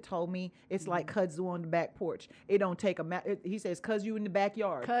professor that told me it's like kudzu on the back porch. It don't take he says kudzu in the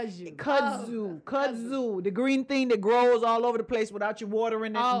backyard. Kudzu. Kudzu. The green thing that grows all over the place without you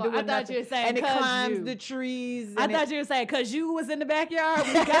watering it and Oh, doing I thought nothing. you were saying and it climbs kudzu. the trees. I thought you were saying because you was in the backyard.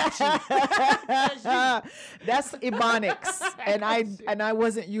 We got you. That's Ebonics. and I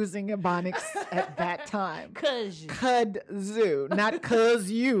wasn't using Ebonics at that time. Cause you. Kudzu, not cuz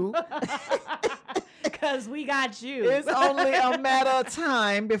you. Because we got you. It's only a matter of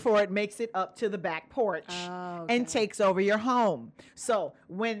time before it makes it up to the back porch Oh, and okay. takes over your home. So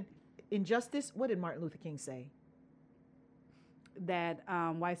when injustice, what did Martin Luther King say? That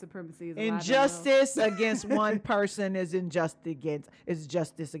white supremacy is alive and well. Injustice against one person is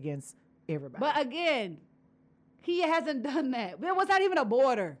justice against everybody. But again, he hasn't done that. There was not even a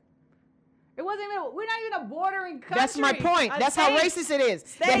border. It wasn't even. We're not even a bordering country. That's my point. That's how racist it is.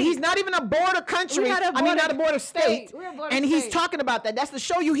 That he's not even a border country. Not a border state. We're a border And he's state. talking about that. That's to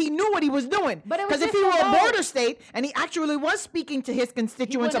show you he knew what he was doing. But it was Because if just he were a remote. border state and he actually was speaking to his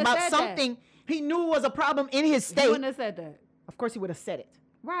constituents wouldn't have about said that. something he knew was a problem in his He state, wouldn't have said that. of course he would have said it.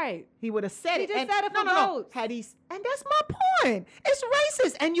 Right. He would have said He it. just And said it for no. votes. Had he, and that's my point. It's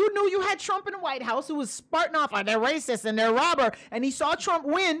racist. And you knew you had Trump in the White House who was sparting off, they're racist and they're robber. And he saw Trump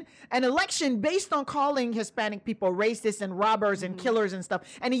win an election based on calling Hispanic people racist and robbers and killers and stuff.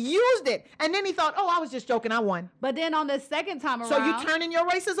 And he used it. And then he thought, I was just joking. I won. But then on the second time around, So you turning your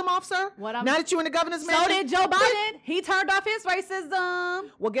racism off, sir? now that you're in the governor's mansion? So did Joe Biden. He turned off his racism.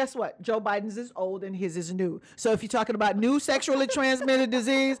 Well, guess what? Joe Biden's is old and his is new. So if you're talking about new sexually transmitted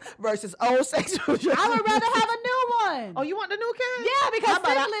disease versus old sexual transmitted I would rather have a new one. Oh, you want the new kind? Yeah, because How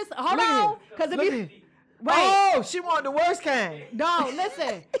about syphilis. Hold look on. here. Because if Look you. here. Right. Oh, she wanted the worst kind. No,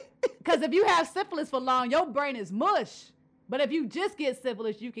 listen. Because if you have syphilis for long, your brain is mush. But if you just get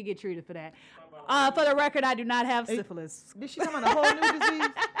syphilis, you can get treated for that. For the record, I do not have syphilis. Did she come on a whole new disease?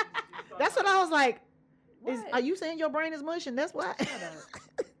 That's what I was like. What? Are you saying your brain is mush and that's why?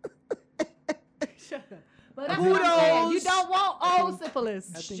 Shut up. But that's what I'm saying. You Kudos. don't want old syphilis.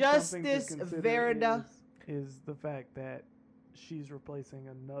 I think Justice something to consider Verida. is the fact that she's replacing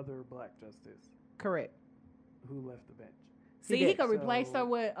another black justice Correct. who left the bench. See, he did. could replace So- her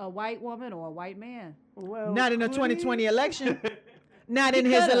with a white woman or a white man. Well, Not in the could 2020 he? election. Not in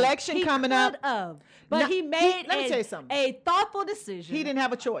his Could've. election He coming up. could've. But No, he made let me tell you something. a thoughtful decision. He didn't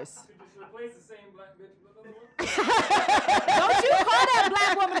have a choice. Don't you call that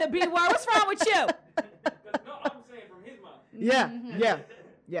black woman the B word. What's wrong with you? No, I'm saying from his mind.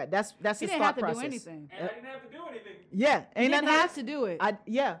 Yeah. That's He his didn't thought have to process. do anything. And I didn't have to do anything. Yeah, He ain't didn't nothing have to do it.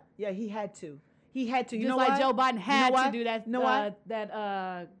 Yeah, he had to. He had to. You Just know like why? Joe Biden had you know to why? do that. You know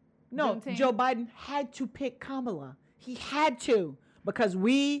why? No, Juneteenth. Joe Biden had to pick Kamala. He had to because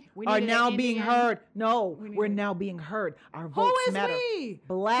we are needed now an being Indian. heard. No, We we're needed- now being heard. Our Who votes is matter. we?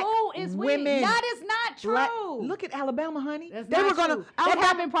 Black Who is women. we? That is not true. Black, look at Alabama, honey. That's they not were gonna. true. That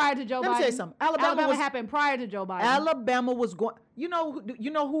happened prior to Joe Biden. Let me tell you something. Alabama was- happened prior to Joe Biden. Alabama was going. You know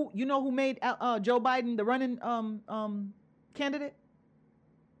who made Joe Biden the running candidate?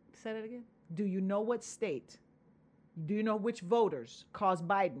 Say that again. Do you know what state? Do you know which voters caused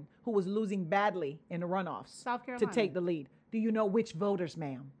Biden, who was losing badly in the runoffs, South to Carolina. take the lead? Do you know which voters,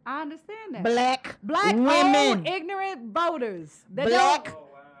 ma'am? I understand that. Black women, women. ignorant voters. That Black. don't- Oh,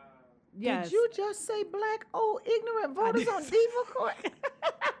 wow. Yes. Did you just say black old ignorant voters on Diva Court?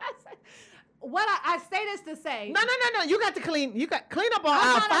 What I say this to say. No. You got to clean. You got clean up on I'm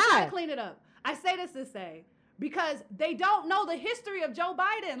aisle trying to 5. clean it up. I say this to say because they don't know the history of Joe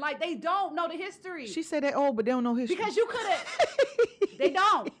Biden. Like they don't know the history. She said they old, but they don't know history. Because you could have. They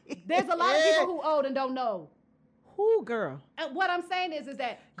don't. There's a lot of people who old and don't know. Who, girl? And what I'm saying is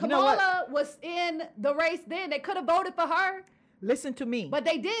that You know what? Kamala was in the race then. They could have voted for her, Listen to me. but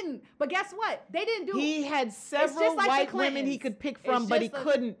they didn't. But guess what? They didn't do. He had just several like the white women he Clintons. could pick It's from, but he just a-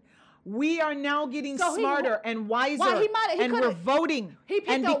 couldn't. We are now getting So he- smarter and wiser, Why, he and we're could've- voting. he picked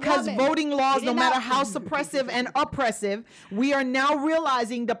And a because woman. voting laws, He no did matter not- how suppressive and oppressive, we are now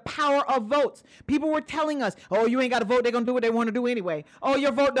realizing the power of votes. People were telling us, oh, you ain't got to vote. They're going to do what they want to do anyway. Oh,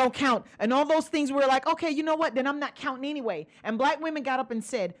 your vote don't count. And all those things, we're like, okay, you know what? Then I'm not counting anyway. And black women got up and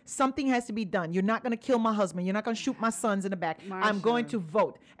said, something has to be done. You're not going to kill my husband. You're not going to shoot my sons in the back. I'm going to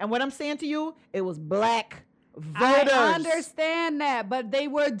vote. And what I'm saying to you, it was black voters. I understand that, but they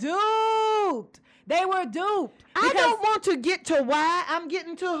were duped. They were duped. I because- don't want to get to why. I'm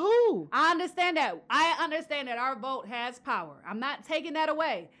getting to who. I understand that. I understand that our vote has power. I'm not taking that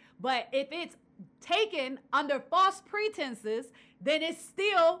away. But if it's taken under false pretenses, then it's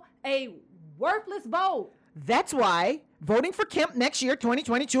still a worthless vote. That's why voting for Kemp next year,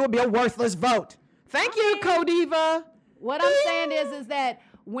 2022, will be a worthless vote. Thank you, Codiva. What I'm saying is that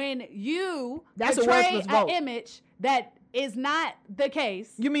when you That's a portray worthless vote. an image that is not the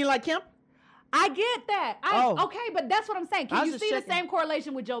case, You mean like Kemp? I get that. Oh. Okay, but that's what I'm saying. I Can was you just see checking. the same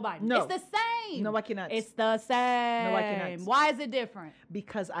correlation with Joe Biden? No. It's the same. No, I cannot. It's the same. No, I cannot. Why is it different?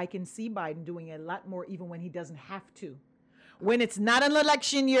 Because I can see Biden doing a lot more even when he doesn't have to. When it's not an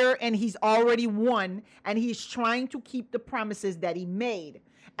election year and he's already won and he's trying to keep the promises that he made.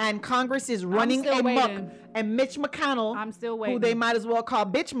 And Congress is running still amok. waiting. And Mitch McConnell, I'm still who waiting. they might as well call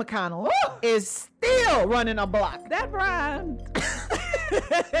Bitch McConnell, is still running a block. That rhymed.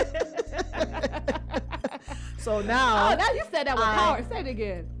 So now Oh, now you said that with I- power. Say it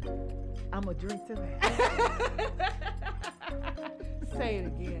again. I'm going to drink to that. Say it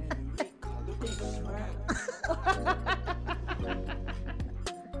again.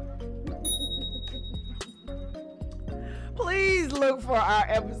 Please look for our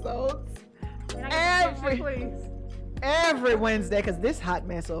episodes every Wednesday, because this hot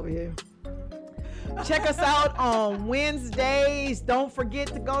mess over here. Check us out on Wednesdays. Don't forget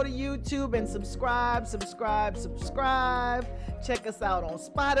to go to YouTube and subscribe. Check us out on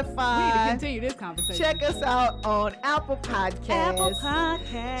Spotify. We need to continue this conversation. Check us out on Apple Podcasts.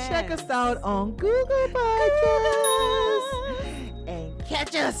 Check us out on Google Podcasts. And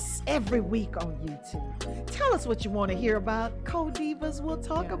catch us every week on YouTube. Tell us what you want to hear about. Codivas, we'll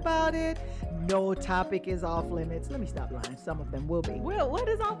talk about it. No topic is off limits. Let me stop lying. Some of them will be. Will, what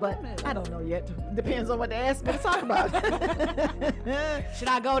is off But limits? I don't know yet. Depends on what they ask me to talk about. Should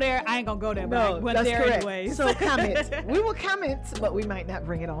I go there? I ain't gonna go there, but I No, went that's there correct. anyways. So comment. We will comment, but we might not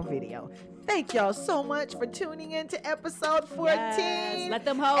bring it on video. Thank y'all so much for tuning in to episode 14. Yes, let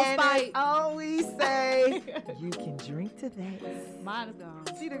them hoes and fight. As always say, you can drink to that. Mine is gone.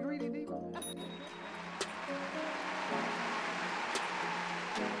 See the greedy